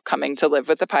Joe coming to live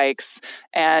with the Pikes.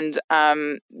 And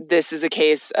this is a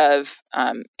case of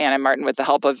Anna Martin, with the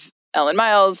help of Ellen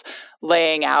Miles,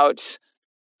 laying out,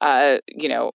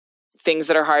 things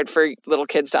that are hard for little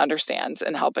kids to understand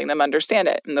and helping them understand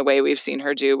it in the way we've seen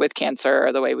her do with cancer,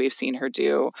 or the way we've seen her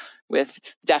do with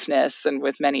deafness and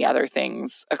with many other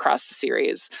things across the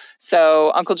series.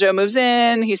 So Uncle Joe moves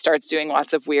in. He starts doing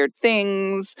lots of weird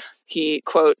things. He,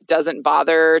 quote, doesn't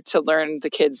bother to learn the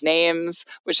kids' names,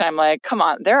 which I'm like, come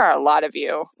on, there are a lot of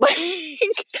you. Like,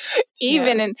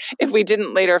 if we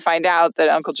didn't later find out that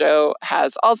Uncle Joe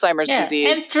has Alzheimer's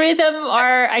disease. And 3 of them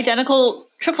are identical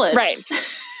triplets.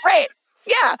 Right.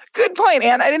 Yeah. Good point,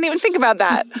 Anne. I didn't even think about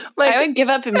that. Like, I would give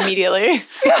up immediately.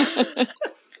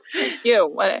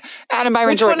 You, Adam Byron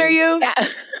Which Jordan. one are you? Yeah.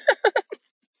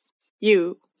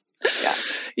 You.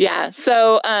 Yeah.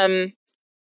 So,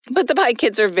 But the Pike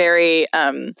kids are very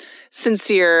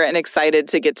sincere and excited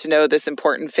to get to know this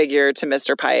important figure to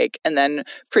Mr. Pike, and then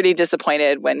pretty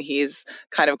disappointed when he's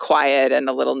kind of quiet and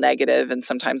a little negative and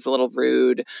sometimes a little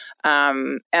rude.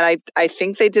 And I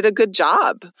think they did a good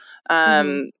job.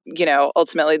 You know,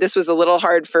 ultimately, this was a little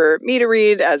hard for me to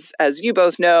read. As you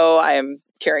both know, I am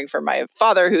caring for my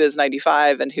father, who is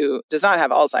 95 and who does not have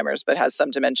Alzheimer's, but has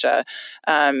some dementia,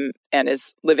 and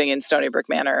is living in Stony Brook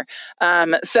Manor.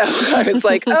 So I was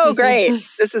like, oh, great.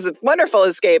 This is a wonderful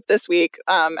escape this week,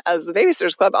 as the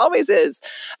Babysitters Club always is.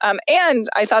 And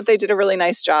I thought they did a really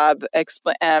nice job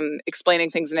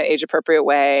explaining things in an age-appropriate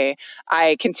way.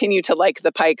 I continue to like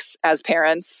the Pikes as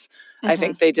parents. I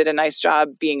think they did a nice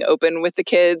job being open with the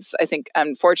kids. I think,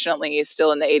 unfortunately,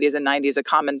 still in the 80s and 90s, a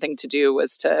common thing to do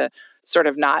was to sort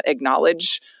of not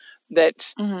acknowledge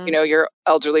that, you know, your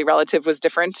elderly relative was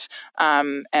different,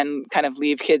 and kind of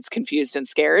leave kids confused and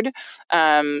scared.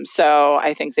 So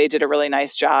I think they did a really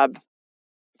nice job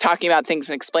talking about things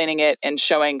and explaining it and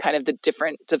showing kind of the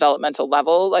different developmental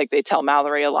level. Like, they tell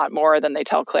Mallory a lot more than they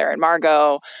tell Claire and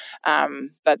Margot,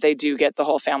 but they do get the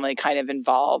whole family kind of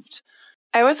involved.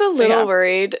 I was a little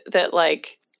worried that,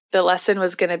 like, the lesson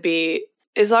was going to be,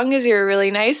 as long as you're really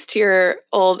nice to your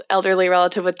old elderly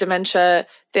relative with dementia,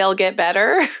 they'll get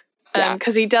better.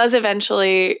 Because he does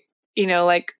eventually, you know,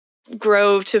 like,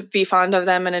 grow to be fond of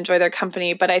them and enjoy their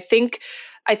company. But I think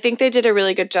they did a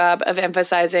really good job of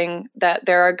emphasizing that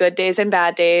there are good days and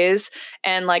bad days.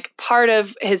 And, like, part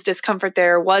of his discomfort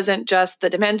there wasn't just the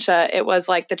dementia. It was,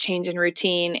 like, the change in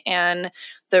routine and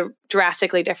the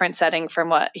drastically different setting from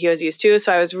what he was used to.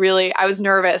 So I was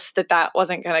nervous that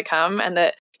wasn't going to come and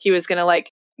that he was going to,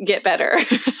 like, get better.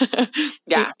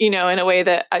 You know, in a way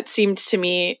that it seemed to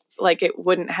me like it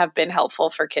wouldn't have been helpful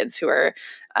for kids who are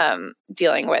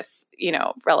dealing with, you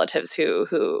know, relatives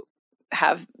who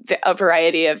have a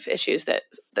variety of issues that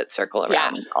circle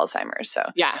around Alzheimer's. So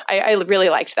I really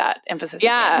liked that emphasis.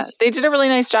 Yeah, they did a really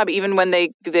nice job, even when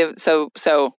they so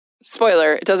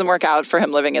spoiler, it doesn't work out for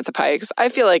him living at the Pikes. I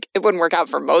feel like it wouldn't work out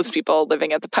for most people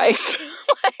living at the Pikes.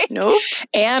 Nope.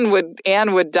 Anne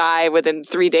would die within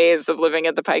 3 days of living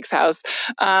at the Pikes house.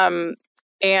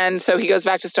 And so he goes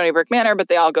back to Stony Brook Manor, but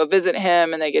they all go visit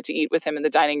him and they get to eat with him in the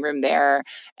dining room there.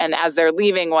 And as they're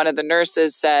leaving, one of the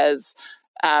nurses says,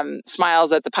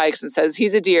 smiles at the Pikes and says,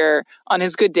 he's a dear on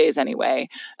his good days anyway.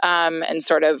 And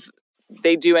sort of,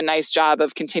 they do a nice job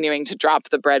of continuing to drop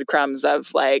the breadcrumbs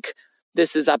of, like,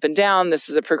 this is up and down. This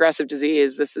is a progressive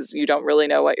disease. You don't really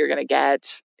know what you're going to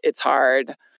get. It's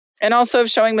hard. And also of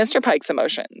showing Mr. Pike's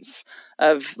emotions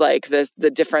of, like,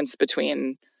 the difference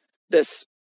between this,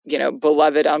 you know,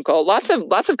 beloved uncle. Lots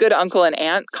of good uncle and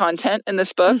aunt content in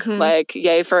this book. Like,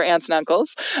 yay for aunts and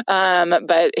uncles.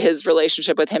 But his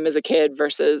relationship with him as a kid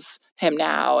versus him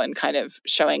now, and kind of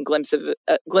showing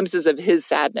glimpses of his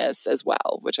sadness as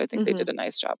well, which I think they did a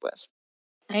nice job with.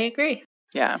 I agree.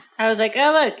 Yeah. I was like,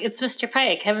 oh, look, it's Mr.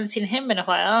 Pike. Haven't seen him in a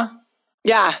while.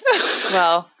 Yeah.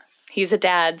 Well, he's a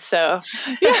dad, so.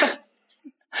 Yeah.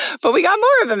 But we got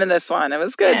more of him in this one. It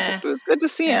was good. Yeah. It was good to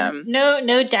see him.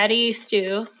 No Daddy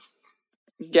Stu.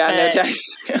 Yeah, no Daddy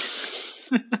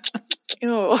Stu.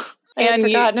 Ew. I had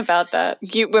forgotten about that.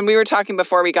 When we were talking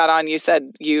before we got on, you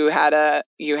said you had a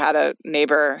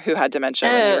neighbor who had dementia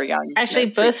when you were young. Actually,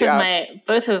 both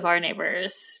of our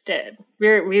neighbors did.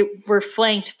 We were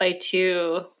flanked by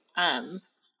two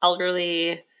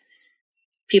elderly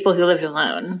people who lived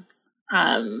alone.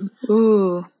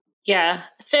 Ooh. Yeah.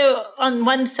 So on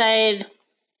one side,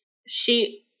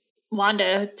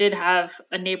 Wanda did have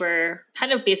a neighbor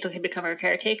kind of basically become her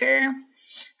caretaker.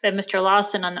 But Mr.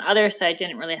 Lawson on the other side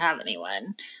didn't really have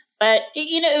anyone. But,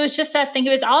 it was just that thing.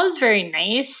 It was always very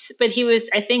nice. But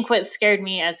I think what scared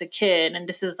me as a kid, and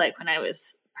this is like when I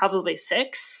was probably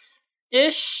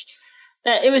 6-ish,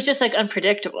 that it was just like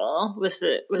unpredictable was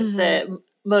the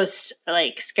most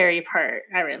like scary part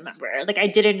I remember. Like, I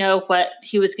didn't know what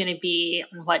he was going to be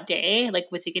on what day.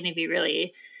 Like, was he going to be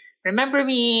really remember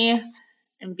me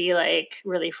and be like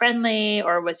really friendly?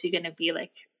 Or was he going to be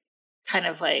like kind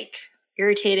of like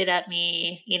irritated at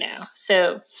me,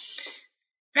 So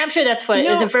I'm sure that's what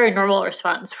is a very normal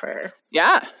response for.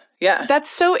 Yeah. Yeah. That's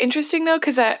so interesting though,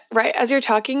 because right as you're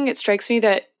talking, it strikes me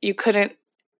that you couldn't.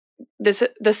 The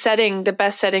best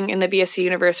setting in the BSC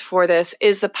universe for this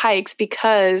is the Pikes,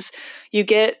 because you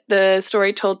get the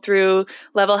story told through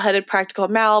level-headed, practical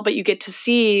Mal, but you get to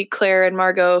see Claire and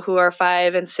Margot, who are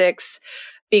 5 and 6,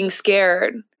 being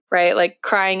scared. Right? Like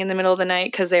crying in the middle of the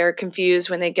night because they're confused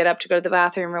when they get up to go to the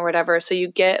bathroom or whatever. So you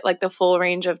get like the full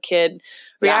range of kid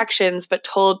reactions, but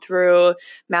told through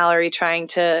Mallory trying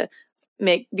to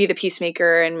be the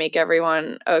peacemaker and make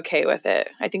everyone okay with it.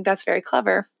 I think that's very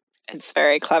clever. It's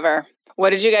very clever. What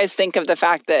did you guys think of the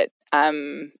fact that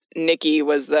Nikki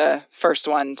was the first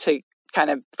one to kind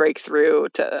of break through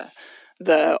to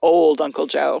the old Uncle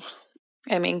Joe?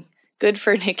 I mean, good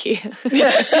for Nikki.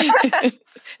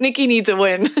 Nikki needs a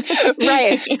win.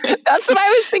 Right. That's what I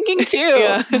was thinking too.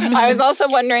 Yeah. I was also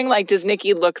wondering, like, does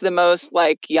Nikki look the most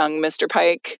like young Mr.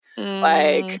 Pike?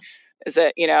 Like, is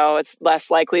it, it's less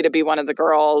likely to be one of the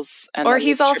girls? And or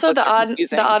he's also the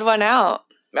odd one out.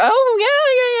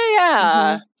 Oh,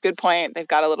 yeah. Good point. They've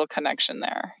got a little connection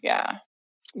there. Yeah.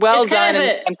 Well done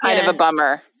and kind of a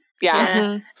bummer.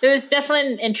 Yeah. It was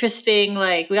definitely an interesting,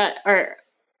 we got our,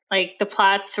 the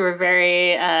plots were very,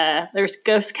 there was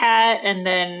Ghost Cat and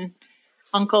then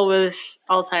Uncle was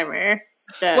Alzheimer.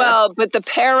 So. Well, but the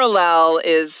parallel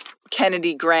is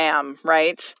Kennedy Graham,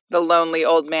 right? The lonely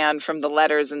old man from the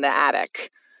letters in the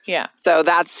attic. Yeah. So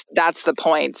that's the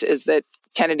point, is that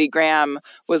Kennedy Graham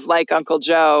was like Uncle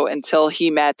Joe until he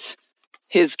met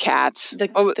his cat. The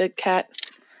cat.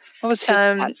 What was his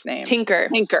cat's name? Tinker.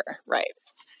 Tinker, right.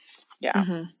 Yeah.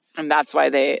 Mm-hmm. And that's why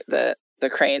the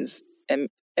Cranes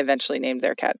eventually named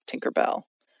their cat Tinkerbell.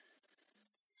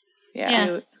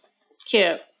 Yeah.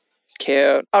 Cute.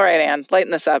 All right, Anne,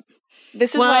 lighten this up.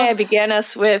 This is why I began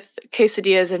us with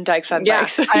quesadillas and dykes on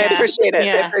bikes. I appreciate it.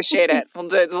 I appreciate it.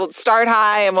 We'll start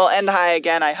high and we'll end high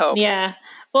again, I hope. Yeah.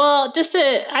 Well,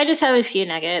 I just have a few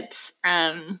nuggets.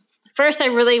 First, I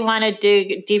really want to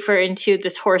dig deeper into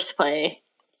this horseplay.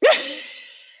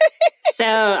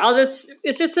 So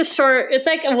it's just it's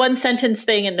like a one sentence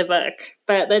thing in the book,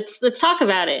 but let's talk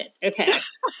about it. Okay.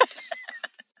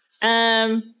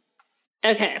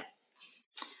 Okay.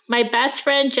 My best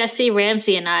friend Jesse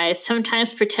Ramsey and I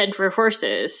sometimes pretend we're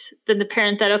horses. Then the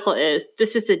parenthetical is,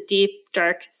 this is a deep,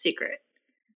 dark secret.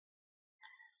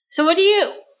 So what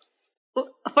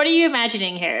are you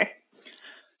imagining here?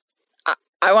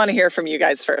 I want to hear from you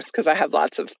guys first, because I have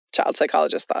lots of child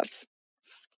psychologist thoughts.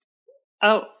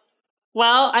 Oh,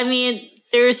 well, I mean,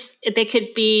 they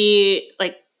could be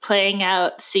playing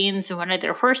out scenes in one of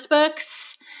their horse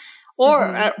books,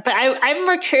 or but I'm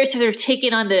more curious if they're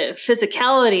taking on the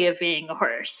physicality of being a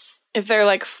horse. If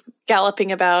they're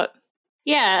galloping about.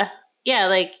 Yeah.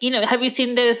 Have you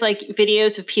seen those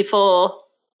videos of people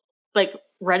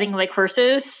running like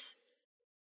horses?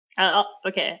 I'll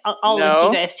link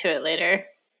you guys to it later.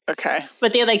 Okay.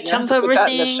 But they jump over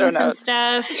things and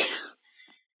stuff.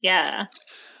 Yeah.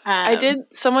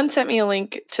 Someone sent me a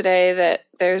link today that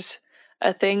there's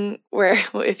a thing where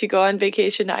if you go on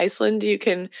vacation to Iceland, you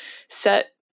can set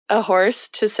a horse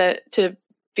to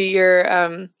be your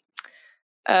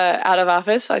out of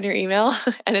office on your email.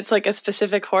 And it's a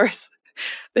specific horse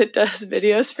that does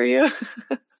videos for you.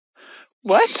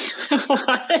 What?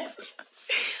 What?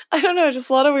 I don't know. Just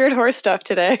a lot of weird horse stuff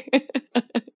today.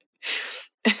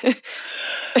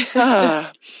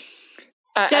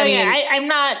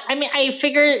 I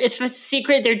figure it's a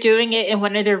secret. They're doing it in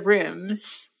one of their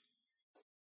rooms.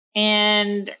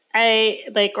 And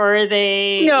or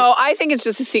they... No, I think it's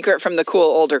just a secret from the cool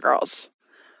older girls.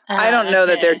 I don't know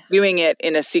that they're doing it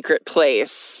in a secret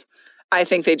place. I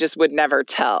think they just would never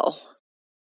tell.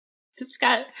 It's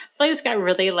got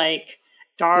really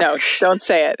dark. No, don't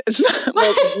say it. It's not.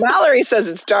 Well, Mallory says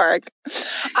it's dark.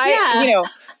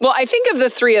 Well, I think of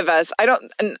the three of us.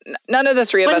 None of the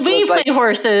three of us was play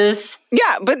horses.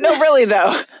 Yeah, but no, really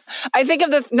though. I think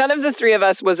none of the three of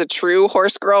us was a true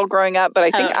horse girl growing up, but I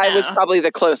think I was probably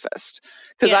the closest.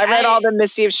 Because I read all the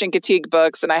Misty of Chincoteague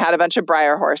books and I had a bunch of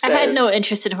Breyer horses. I had no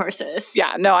interest in horses.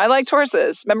 Yeah, no, I liked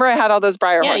horses. Remember I had all those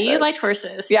Breyer horses? Yeah, you liked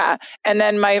horses. Yeah. And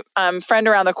then my friend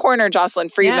around the corner, Jocelyn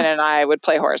Friedman, and I would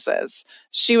play horses.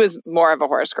 She was more of a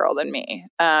horse girl than me.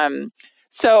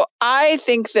 So I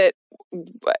think that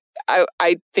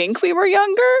I think we were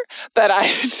younger, but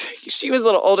she was a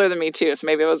little older than me too. So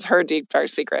maybe it was her deep, dark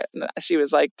secret. She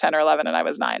was 10 or 11 and I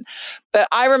was 9. But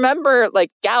I remember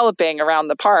galloping around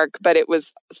the park, but it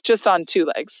was just on 2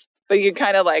 legs. But you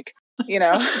kind of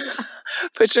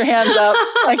put your hands up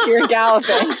like you're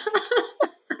galloping.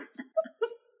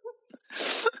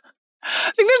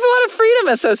 I think there's a lot of freedom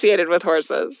associated with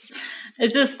horses.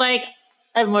 Is this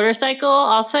a motorcycle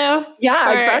also?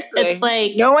 Yeah, exactly.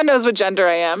 It's no one knows what gender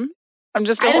I am. I'm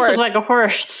just a horse. I just look like a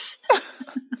horse.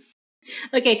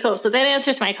 Okay, cool. So that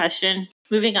answers my question.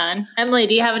 Moving on. Emily,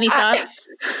 do you have any thoughts?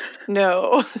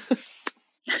 No.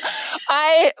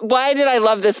 Why did I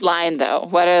love this line though?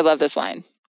 Why did I love this line?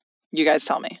 You guys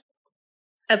tell me.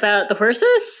 About the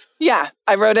horses? Yeah,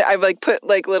 I wrote it. I put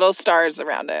little stars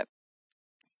around it.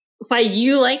 Why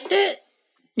you liked it?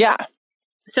 Yeah.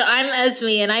 So I'm Esme,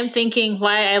 and I'm thinking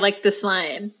why I like this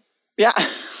line. Yeah.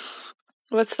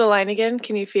 What's the line again?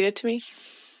 Can you feed it to me?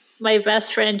 My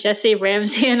best friend Jesse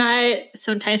Ramsey and I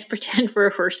sometimes pretend we're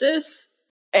horses.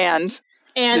 And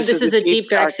this is a deep,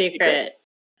 dark secret.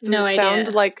 Does No it idea.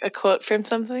 sound like a quote from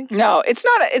something? no, it's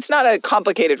not a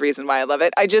complicated reason why I love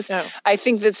it. No. I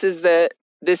think this is the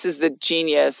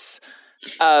genius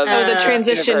of The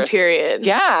transition universe. period.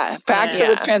 Yeah, back to the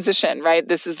Yeah. transition, right?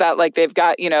 This is that, like, they've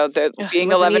got, the being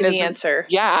It was 11 an easy is answer.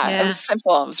 It was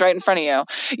simple. It was right in front of you.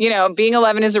 Being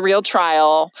 11 is a real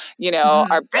trial.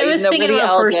 I was thinking about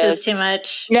horses too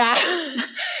much. Yeah.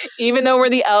 Even though we're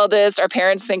the eldest, our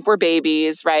parents think we're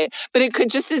babies, right? But it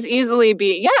could just as easily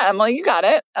be, Emily, you got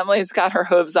it. Emily's got her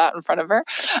hooves out in front of her.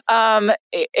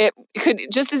 It could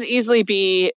just as easily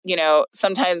be,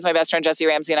 sometimes my best friend Jesse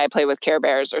Ramsey and I play with Care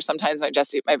Bears, or sometimes my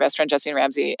best friend Jesse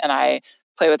Ramsey and I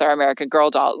play with our American Girl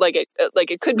doll. Like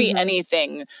it could be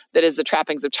anything that is the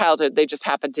trappings of childhood. They just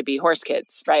happen to be horse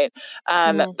kids, right?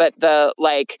 But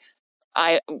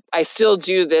I still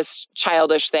do this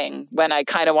childish thing when I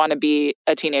kind of want to be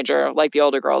a teenager like the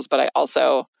older girls, but I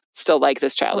also still like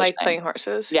this childish Like thing. playing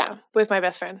horses. Yeah. With my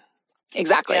best friend.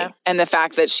 Exactly. Yeah. And the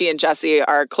fact that she and Jesse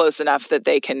are close enough that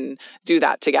they can do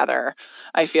that together,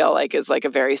 I feel like is like a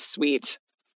very sweet,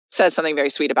 says something very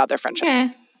sweet about their friendship.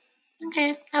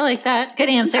 Okay. I like that. Good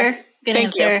answer. Good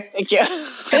answer. Thank you.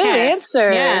 Good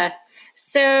answer. Yeah.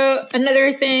 So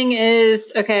another thing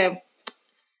is,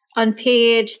 on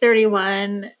page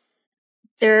 31,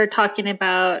 they're talking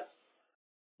about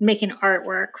making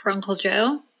artwork for Uncle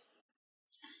Joe.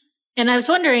 And I was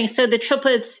wondering, so the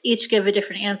triplets each give a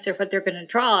different answer of what they're going to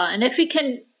draw. And if we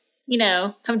can,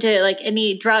 come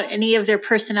to draw any of their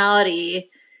personality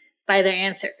by their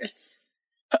answers.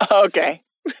 Okay.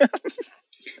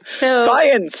 So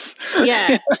science.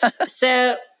 Yeah.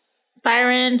 So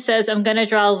Byron says, I'm going to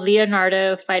draw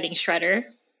Leonardo fighting Shredder.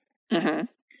 Mm-hmm.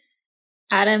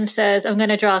 Adam says, I'm going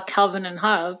to draw Calvin and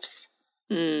Hobbes.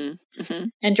 Mm-hmm.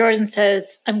 And Jordan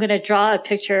says, I'm going to draw a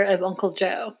picture of Uncle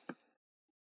Joe.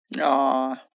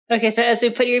 Aww. Okay, so as we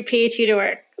put your PhD to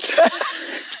work.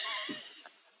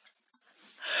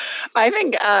 I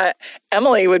think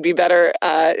Emily would be better.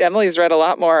 Emily's read a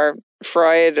lot more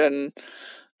Freud and,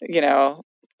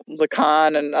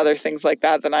 Lacan and other things like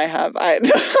that than I have.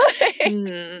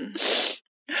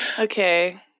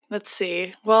 Okay, let's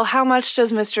see. Well, how much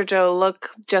does Mr. Joe look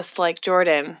just like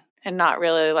Jordan and not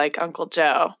really like Uncle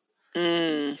Joe?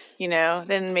 Then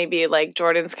maybe like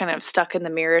Jordan's kind of stuck in the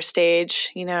mirror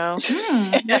stage, Okay,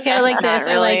 I like this.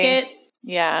 Really. I like it.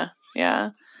 Yeah.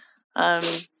 I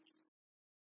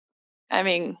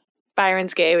mean,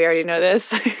 Byron's gay. We already know this.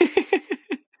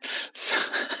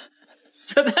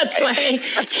 So that's why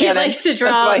that's he likes to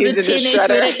draw the Teenage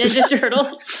Mutant Ninja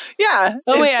Turtles. Yeah.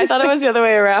 Oh, wait, I thought it was the other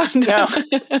way around. No.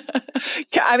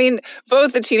 I mean,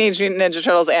 both the Teenage Mutant Ninja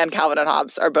Turtles and Calvin and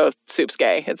Hobbes are both soups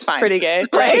gay. It's fine. Pretty gay.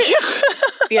 Right?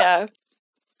 Yeah.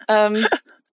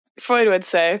 Freud would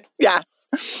say. Yeah.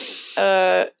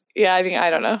 I mean, I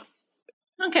don't know.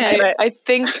 Okay. I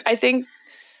think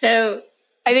so.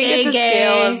 I think it's a gay.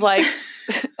 scale of like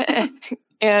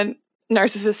and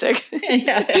narcissistic.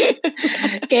 Yeah.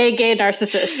 Gay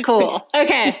narcissist. Cool.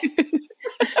 Okay.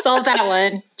 Solve that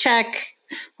one. Check.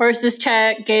 Horses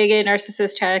check. Gay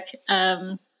narcissist check.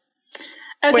 Okay.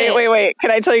 Wait.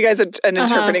 Can I tell you guys an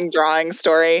interpreting drawing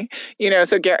story?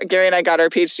 So Gary and I got our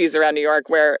PhDs around New York,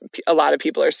 where a lot of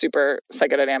people are super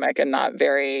psychodynamic and not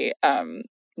very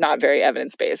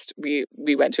evidence-based. We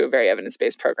went to a very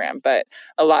evidence-based program, but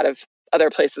a lot of other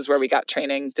places where we got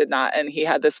training did not. And he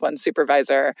had this one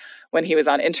supervisor when he was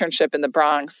on internship in the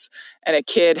Bronx, and a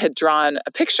kid had drawn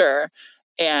a picture,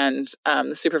 and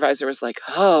the supervisor was like,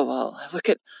 "Oh, well,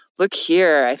 look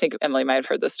here." I think Emily might have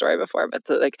heard this story before, but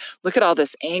look at all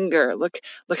this anger. Look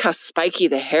how spiky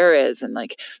the hair is. And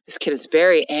like, this kid is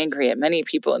very angry at many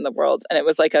people in the world. And it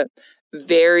was like a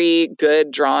very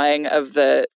good drawing of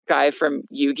the guy from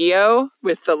Yu-Gi-Oh!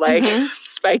 With the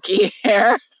spiky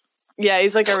hair. Yeah,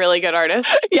 he's like a really good artist.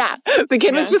 Yeah, the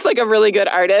kid was just like a really good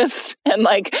artist, and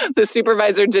like the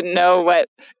supervisor didn't know what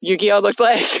Yu-Gi-Oh looked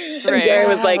like. And Gary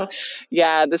was like,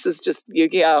 "Yeah, this is just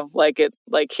Yu-Gi-Oh. Like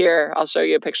here, I'll show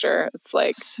you a picture. It's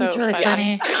like So it's really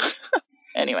funny."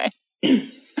 Anyway,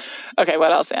 okay,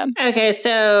 what else, Anne? Okay,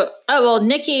 so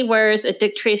Nikki wears a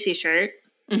Dick Tracy shirt.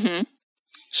 Mm-hmm.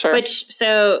 Sure.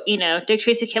 Dick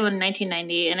Tracy came out in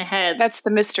 1990, and it had That's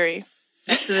the mystery.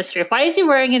 That's the mystery. Why is he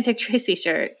wearing a Dick Tracy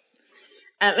shirt?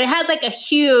 It had like a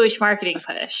huge marketing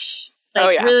push.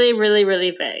 Really, really,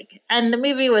 really big. And the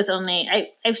movie was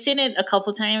I've seen it a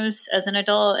couple times as an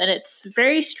adult, and it's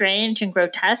very strange and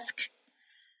grotesque.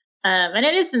 And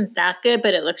it isn't that good,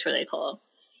 but it looks really cool.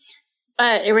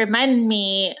 But it reminded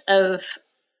me of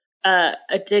a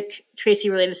Dick Tracy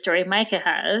related story Micah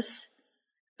has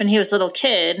when he was a little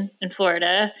kid in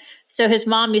Florida. So his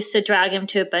mom used to drag him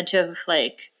to a bunch of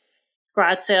like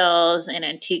garage sales and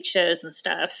antique shows and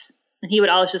stuff. And he would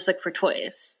always just look for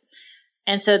toys.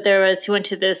 And so he went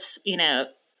to this,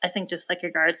 I think just like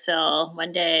a garage sale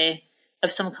one day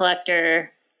of some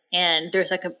collector. And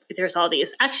there's all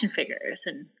these action figures.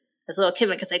 And as a little kid,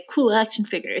 Mike was like, cool action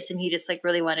figures. And he just like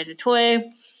really wanted a toy.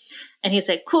 And he's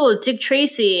like, cool, Dick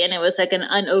Tracy. And it was like an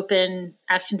unopened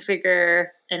action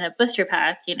figure in a blister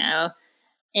pack,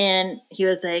 And he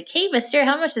was like, hey, mister,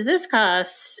 how much does this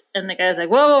cost? And the guy was like,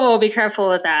 whoa, be careful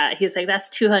with that. He's like, that's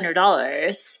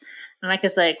 $200. And Mike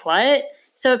is like, what?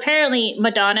 So apparently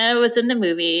Madonna was in the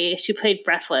movie. She played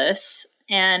Breathless.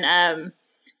 And,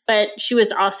 but she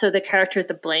was also the character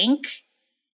The Blank.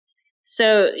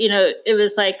 So, it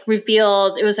was like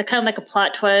revealed. It was kind of like a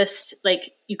plot twist.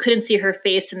 Like you couldn't see her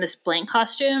face in this blank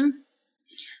costume.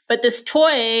 But this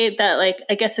toy that like,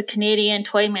 I guess a Canadian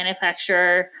toy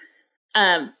manufacturer,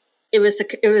 it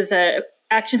was a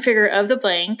action figure of The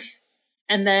Blank.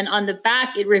 And then on the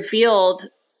back, it revealed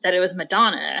that it was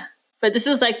Madonna. But this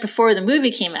was like before the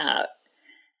movie came out.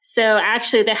 So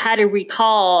actually they had to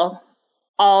recall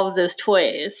all of those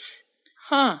toys.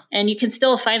 Huh. And you can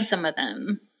still find some of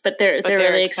them. But they're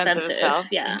really expensive.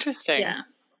 Yeah. Interesting. Yeah.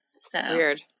 So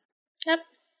weird. Yep.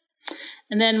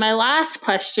 And then my last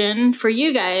question for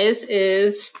you guys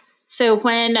is, so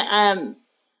when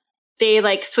they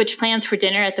like switch plans for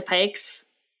dinner at the Pikes,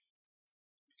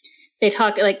 they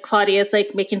talk like Claudia's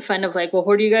like making fun of like, well,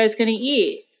 what are you guys going to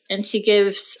eat? And she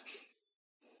gives,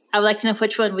 I would like to know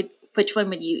which one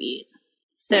would you eat?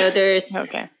 So there's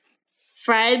okay.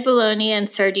 Fried bologna and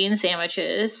sardine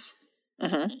sandwiches.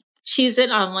 Mm-hmm. Cheese-It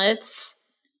omelets,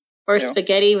 or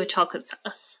spaghetti with chocolate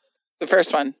sauce. The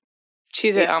first one.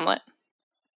 Cheese-It omelet.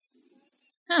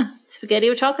 Huh. Spaghetti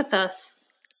with chocolate sauce.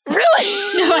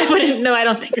 Really? No, I wouldn't. No, I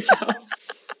don't think so.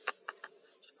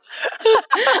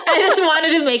 I just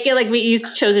wanted to make it like we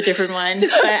each chose a different one,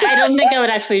 but I don't think I would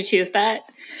actually choose that.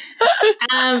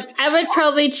 I would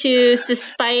probably choose,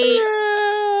 despite,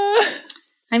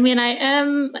 I mean,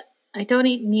 I don't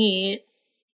eat meat,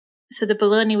 so the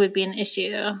bologna would be an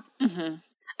issue. Mm-hmm.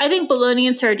 I think bologna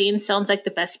and sardines sounds like the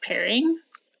best pairing.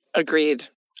 Agreed.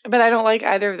 But I don't like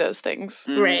either of those things.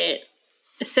 Mm. Right.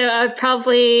 So I would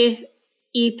probably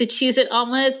eat the Cheez-It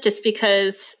omelets just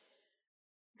because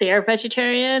they are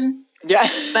vegetarian. Yeah.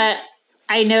 But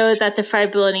I know that the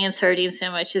fried bologna and sardine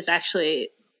sandwich is actually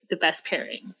the best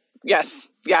pairing. Yes.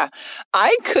 Yeah.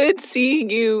 I could see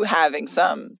you having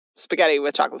some spaghetti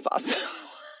with chocolate sauce.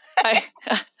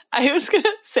 I was going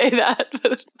to say that,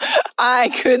 but I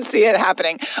could see it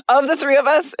happening. Of the three of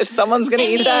us, if someone's going to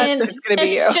eat that, it's going to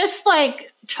be you. It's just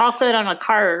like chocolate on a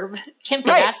carb. Can't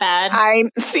be that bad. I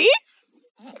see.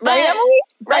 Right, Emily?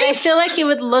 But I feel like it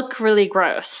would look really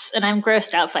gross, and I'm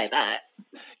grossed out by that.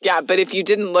 Yeah, but if you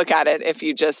didn't look at it, if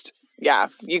you just,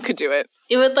 you could do it.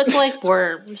 It would look like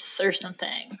worms or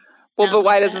something. Well, but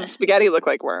why doesn't spaghetti look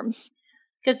like worms?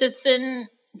 Because it's in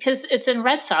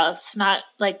red sauce, not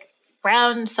like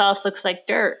brown sauce looks like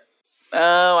dirt.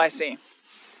 Oh, I see.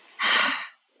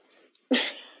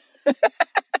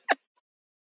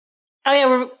 Oh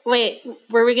yeah,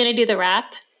 were we gonna do the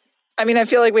wrap? I mean, I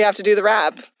feel like we have to do the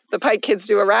wrap. The Pike kids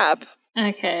do a wrap.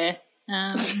 Okay.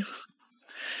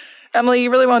 Emily, you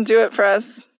really won't do it for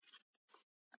us.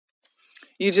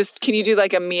 Can you do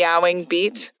like a meowing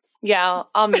beat? Yeah,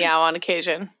 I'll meow on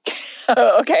occasion.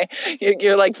 Oh, okay.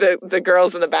 You're like the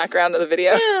girls in the background of the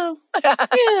video. Yeah.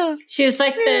 Yeah. She's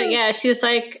like she's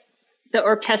like the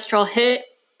orchestral hit,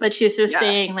 but she's just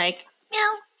saying like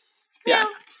meow. Yeah.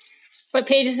 What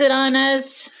page is it on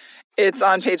as? It's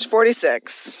on page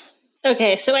 46.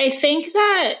 Okay, so I think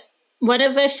that one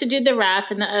of us should do the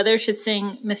rap and the other should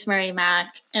sing Miss Mary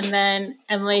Mac, and then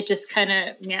Emily just kind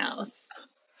of meows.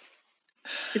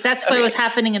 Because that's what was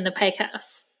happening in the Pike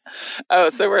house. Oh,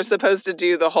 so we're supposed to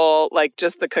do the whole, like,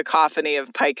 just the cacophony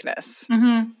of Pikeness.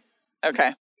 Mm-hmm.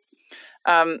 Okay.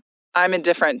 I'm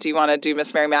indifferent. Do you want to do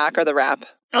Miss Mary Mac or the rap?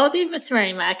 I'll do Miss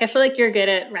Mary Mac. I feel like you're good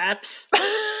at raps.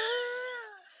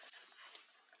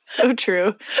 So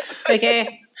true.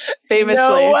 Okay. Famously.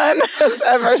 No one has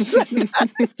ever said that.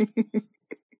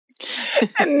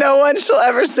 And no one shall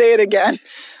ever say it again.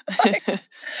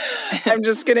 I'm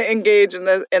just going to engage in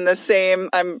the same.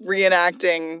 I'm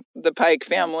reenacting the Pike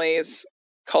family's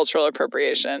cultural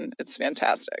appropriation. It's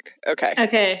fantastic. Okay.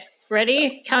 Okay.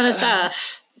 Ready? Count us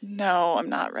off. No, I'm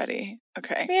not ready.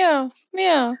 Okay. Meow,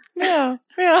 meow, meow,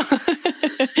 meow.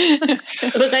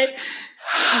 Was I?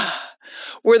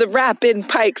 We're the Rapid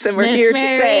Pikes, and we're Miss here to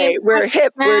Mary, say we're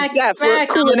hip, we're deaf, we're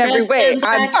cool in every way.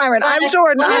 I'm Byron, I'm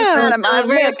Jordan, I'm Adam, I'm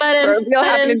Nick. We're real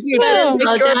happy to do just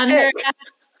take your pick.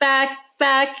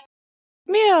 Back.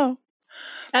 Meow.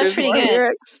 That's pretty good.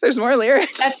 Lyrics. There's more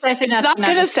lyrics. I think It's not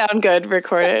going to sound good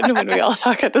recorded when we all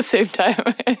talk at the same time.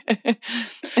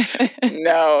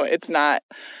 No, it's not.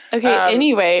 Okay,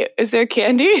 anyway, is there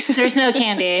candy? There's no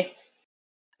candy.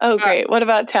 Oh, great. What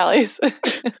about tallies?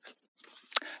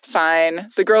 Fine.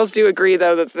 The girls do agree,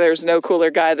 though, that there's no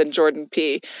cooler guy than Jordan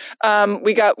P.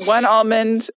 We got one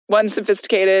almond, one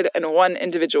sophisticated, and one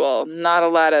individual. Not a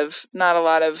lot of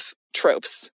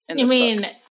tropes in this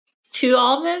book. 2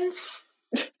 almonds?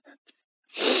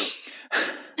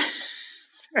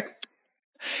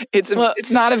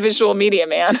 It's not a visual media,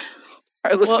 man.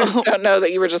 Our listeners don't know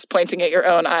that you were just pointing at your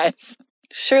own eyes.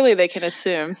 Surely they can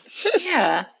assume.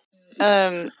 Yeah.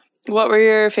 What were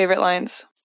your favorite lines?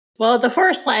 Well, the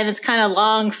horse line is kind of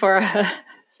long for an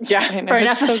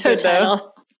episode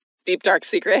title. Deep Dark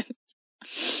Secret.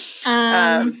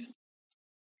 There's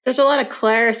a lot of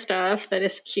Claire stuff that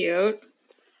is cute.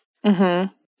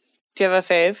 Mm-hmm. Do you have a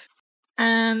fave?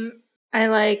 I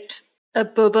liked a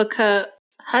Bubaka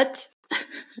hut.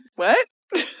 What?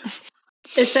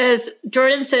 It says,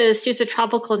 Jordan says she's a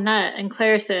tropical nut, and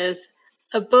Claire says,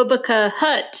 a Bubaka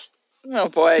hut. Oh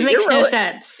boy. It makes no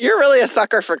sense. You're really a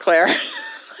sucker for Claire.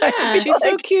 Yeah, she's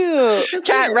so cute.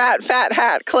 Cat, rat, fat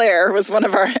hat, Claire was one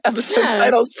of our episode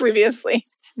titles previously.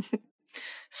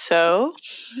 So,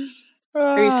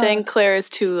 are you saying Claire is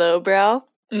too lowbrow?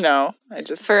 No, I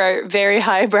just... For our very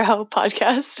highbrow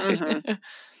podcast? Mm-hmm.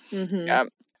 Mm-hmm.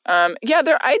 Yeah.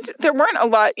 There weren't a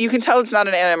lot... You can tell it's not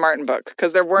an Anna Martin book,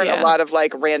 because there weren't a lot of,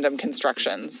 like, random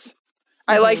constructions.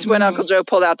 I liked when Uncle Joe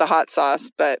pulled out the hot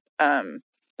sauce, but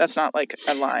that's not, like,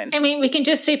 a line. I mean, we can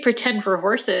just say pretend we're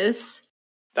horses.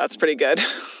 That's pretty good.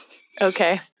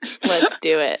 Okay, let's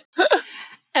do it.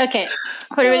 Okay,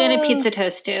 what are we going to pizza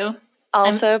toast to?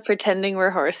 Also, pretending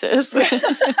we're horses.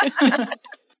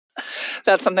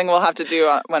 That's something we'll have to do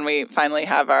when we finally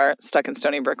have our Stuck in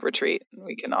Stony Brook retreat.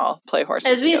 We can all play horses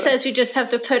As we together. says, we just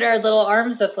have to put our little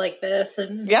arms up like this.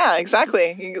 And yeah,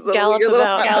 exactly. Gallop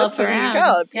around. Gallop.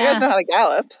 Yeah. You guys know how to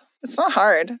gallop. It's not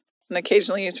hard. And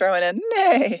occasionally you throw in a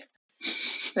nay.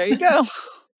 There you go.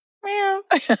 Meow.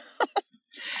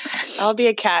 I'll be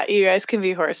a cat. You guys can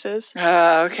be horses.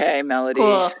 Okay, Melody.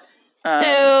 Cool.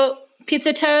 So,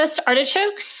 pizza toast,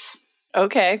 artichokes.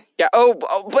 Okay. Yeah. Oh,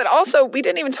 but also we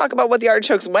didn't even talk about what the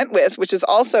artichokes went with, which is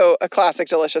also a classic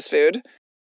delicious food.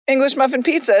 English muffin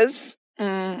pizzas.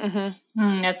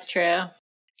 Mm-hmm. That's true.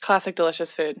 Classic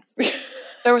delicious food.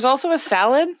 There was also a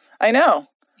salad. I know.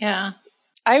 Yeah.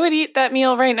 I would eat that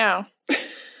meal right now.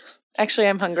 Actually,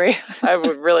 I'm hungry. I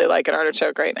would really like an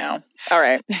artichoke right now. All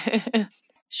right.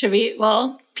 Should we,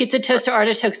 pizza toast to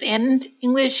artichokes and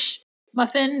English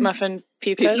muffin? Muffin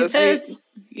pizzas.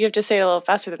 You have to say it a little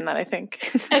faster than that, I think.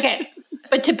 Okay.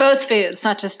 But to both foods,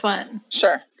 not just one.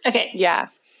 Sure. Okay. Yeah.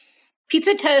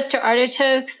 Pizza toast to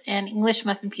artichokes and English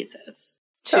muffin pizzas.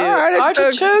 To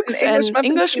artichokes and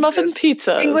English muffin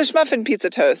pizzas. English muffin pizza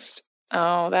toast.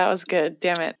 Oh, that was good.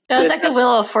 Damn it. That was like a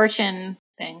Wheel of Fortune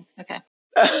thing. Okay.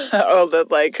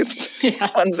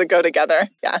 The ones that go together.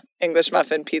 Yeah. English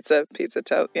muffin pizza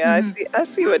toast. Yeah, I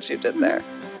see what you did there.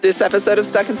 This episode of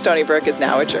Stuck in Stony Brook is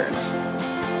now adjourned.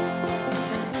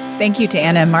 Thank you to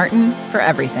Anna and Martin for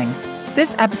everything.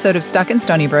 This episode of Stuck in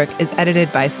Stony Brook is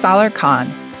edited by Salar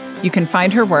Khan. You can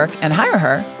find her work and hire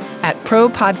her at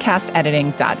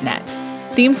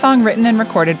propodcastediting.net. Theme song written and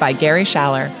recorded by Gary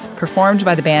Schaller, performed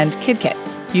by the band Kid Kit.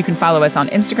 You can follow us on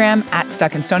Instagram at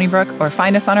Stuck in Stony Brook or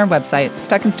find us on our website,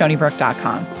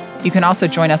 stuckinstonybrook.com. You can also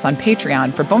join us on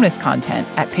Patreon for bonus content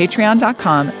at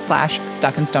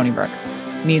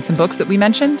patreon.com/stuckinstonybrook. Need some books that we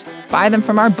mentioned? Buy them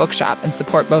from our bookshop and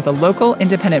support both a local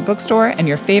independent bookstore and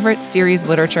your favorite series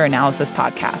literature analysis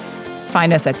podcast.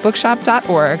 Find us at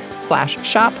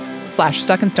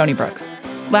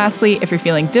bookshop.org/shop/stuckinstonybrook. Lastly, if you're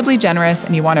feeling dibbly generous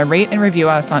and you want to rate and review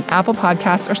us on Apple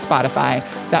Podcasts or Spotify,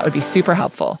 that would be super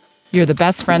helpful. You're the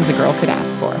best friends a girl could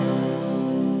ask for.